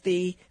a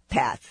healthy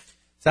path.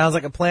 Sounds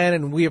like a plan,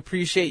 and we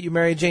appreciate you,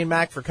 Mary Jane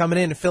Mack, for coming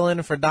in and filling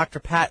in for Dr.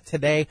 Pat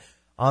today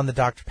on the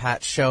Dr.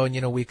 Pat Show.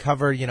 And, we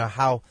covered,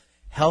 how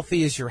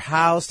healthy is your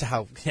house to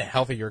how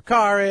healthy your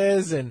car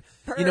is and,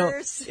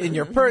 purse. In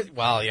your purse.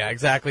 Well, yeah,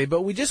 exactly.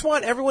 But we just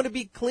want everyone to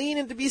be clean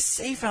and to be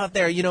safe out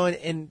there,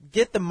 and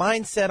get the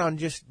mindset on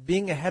just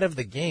being ahead of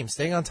the game,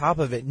 staying on top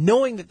of it,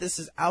 knowing that this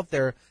is out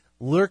there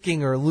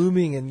lurking or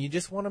looming, and you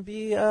just want to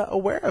be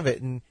aware of it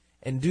and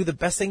do the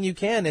best thing you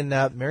can. And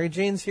Mary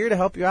Jane's here to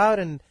help you out.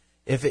 And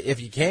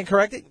if you can't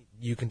correct it,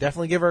 you can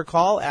definitely give her a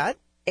call at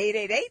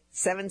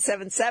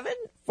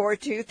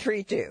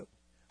 888-777-4232.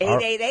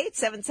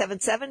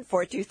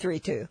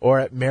 888-777-4232. Or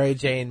at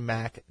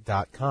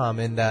MaryJaneMack.com.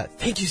 And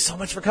thank you so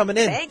much for coming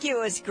in. Thank you.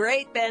 It was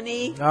great,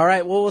 Benny. All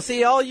right. Well, we'll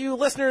see all you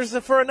listeners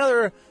for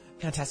another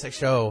fantastic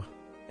show.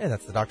 And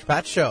that's the Dr.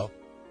 Pat Show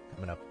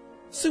coming up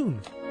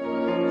soon.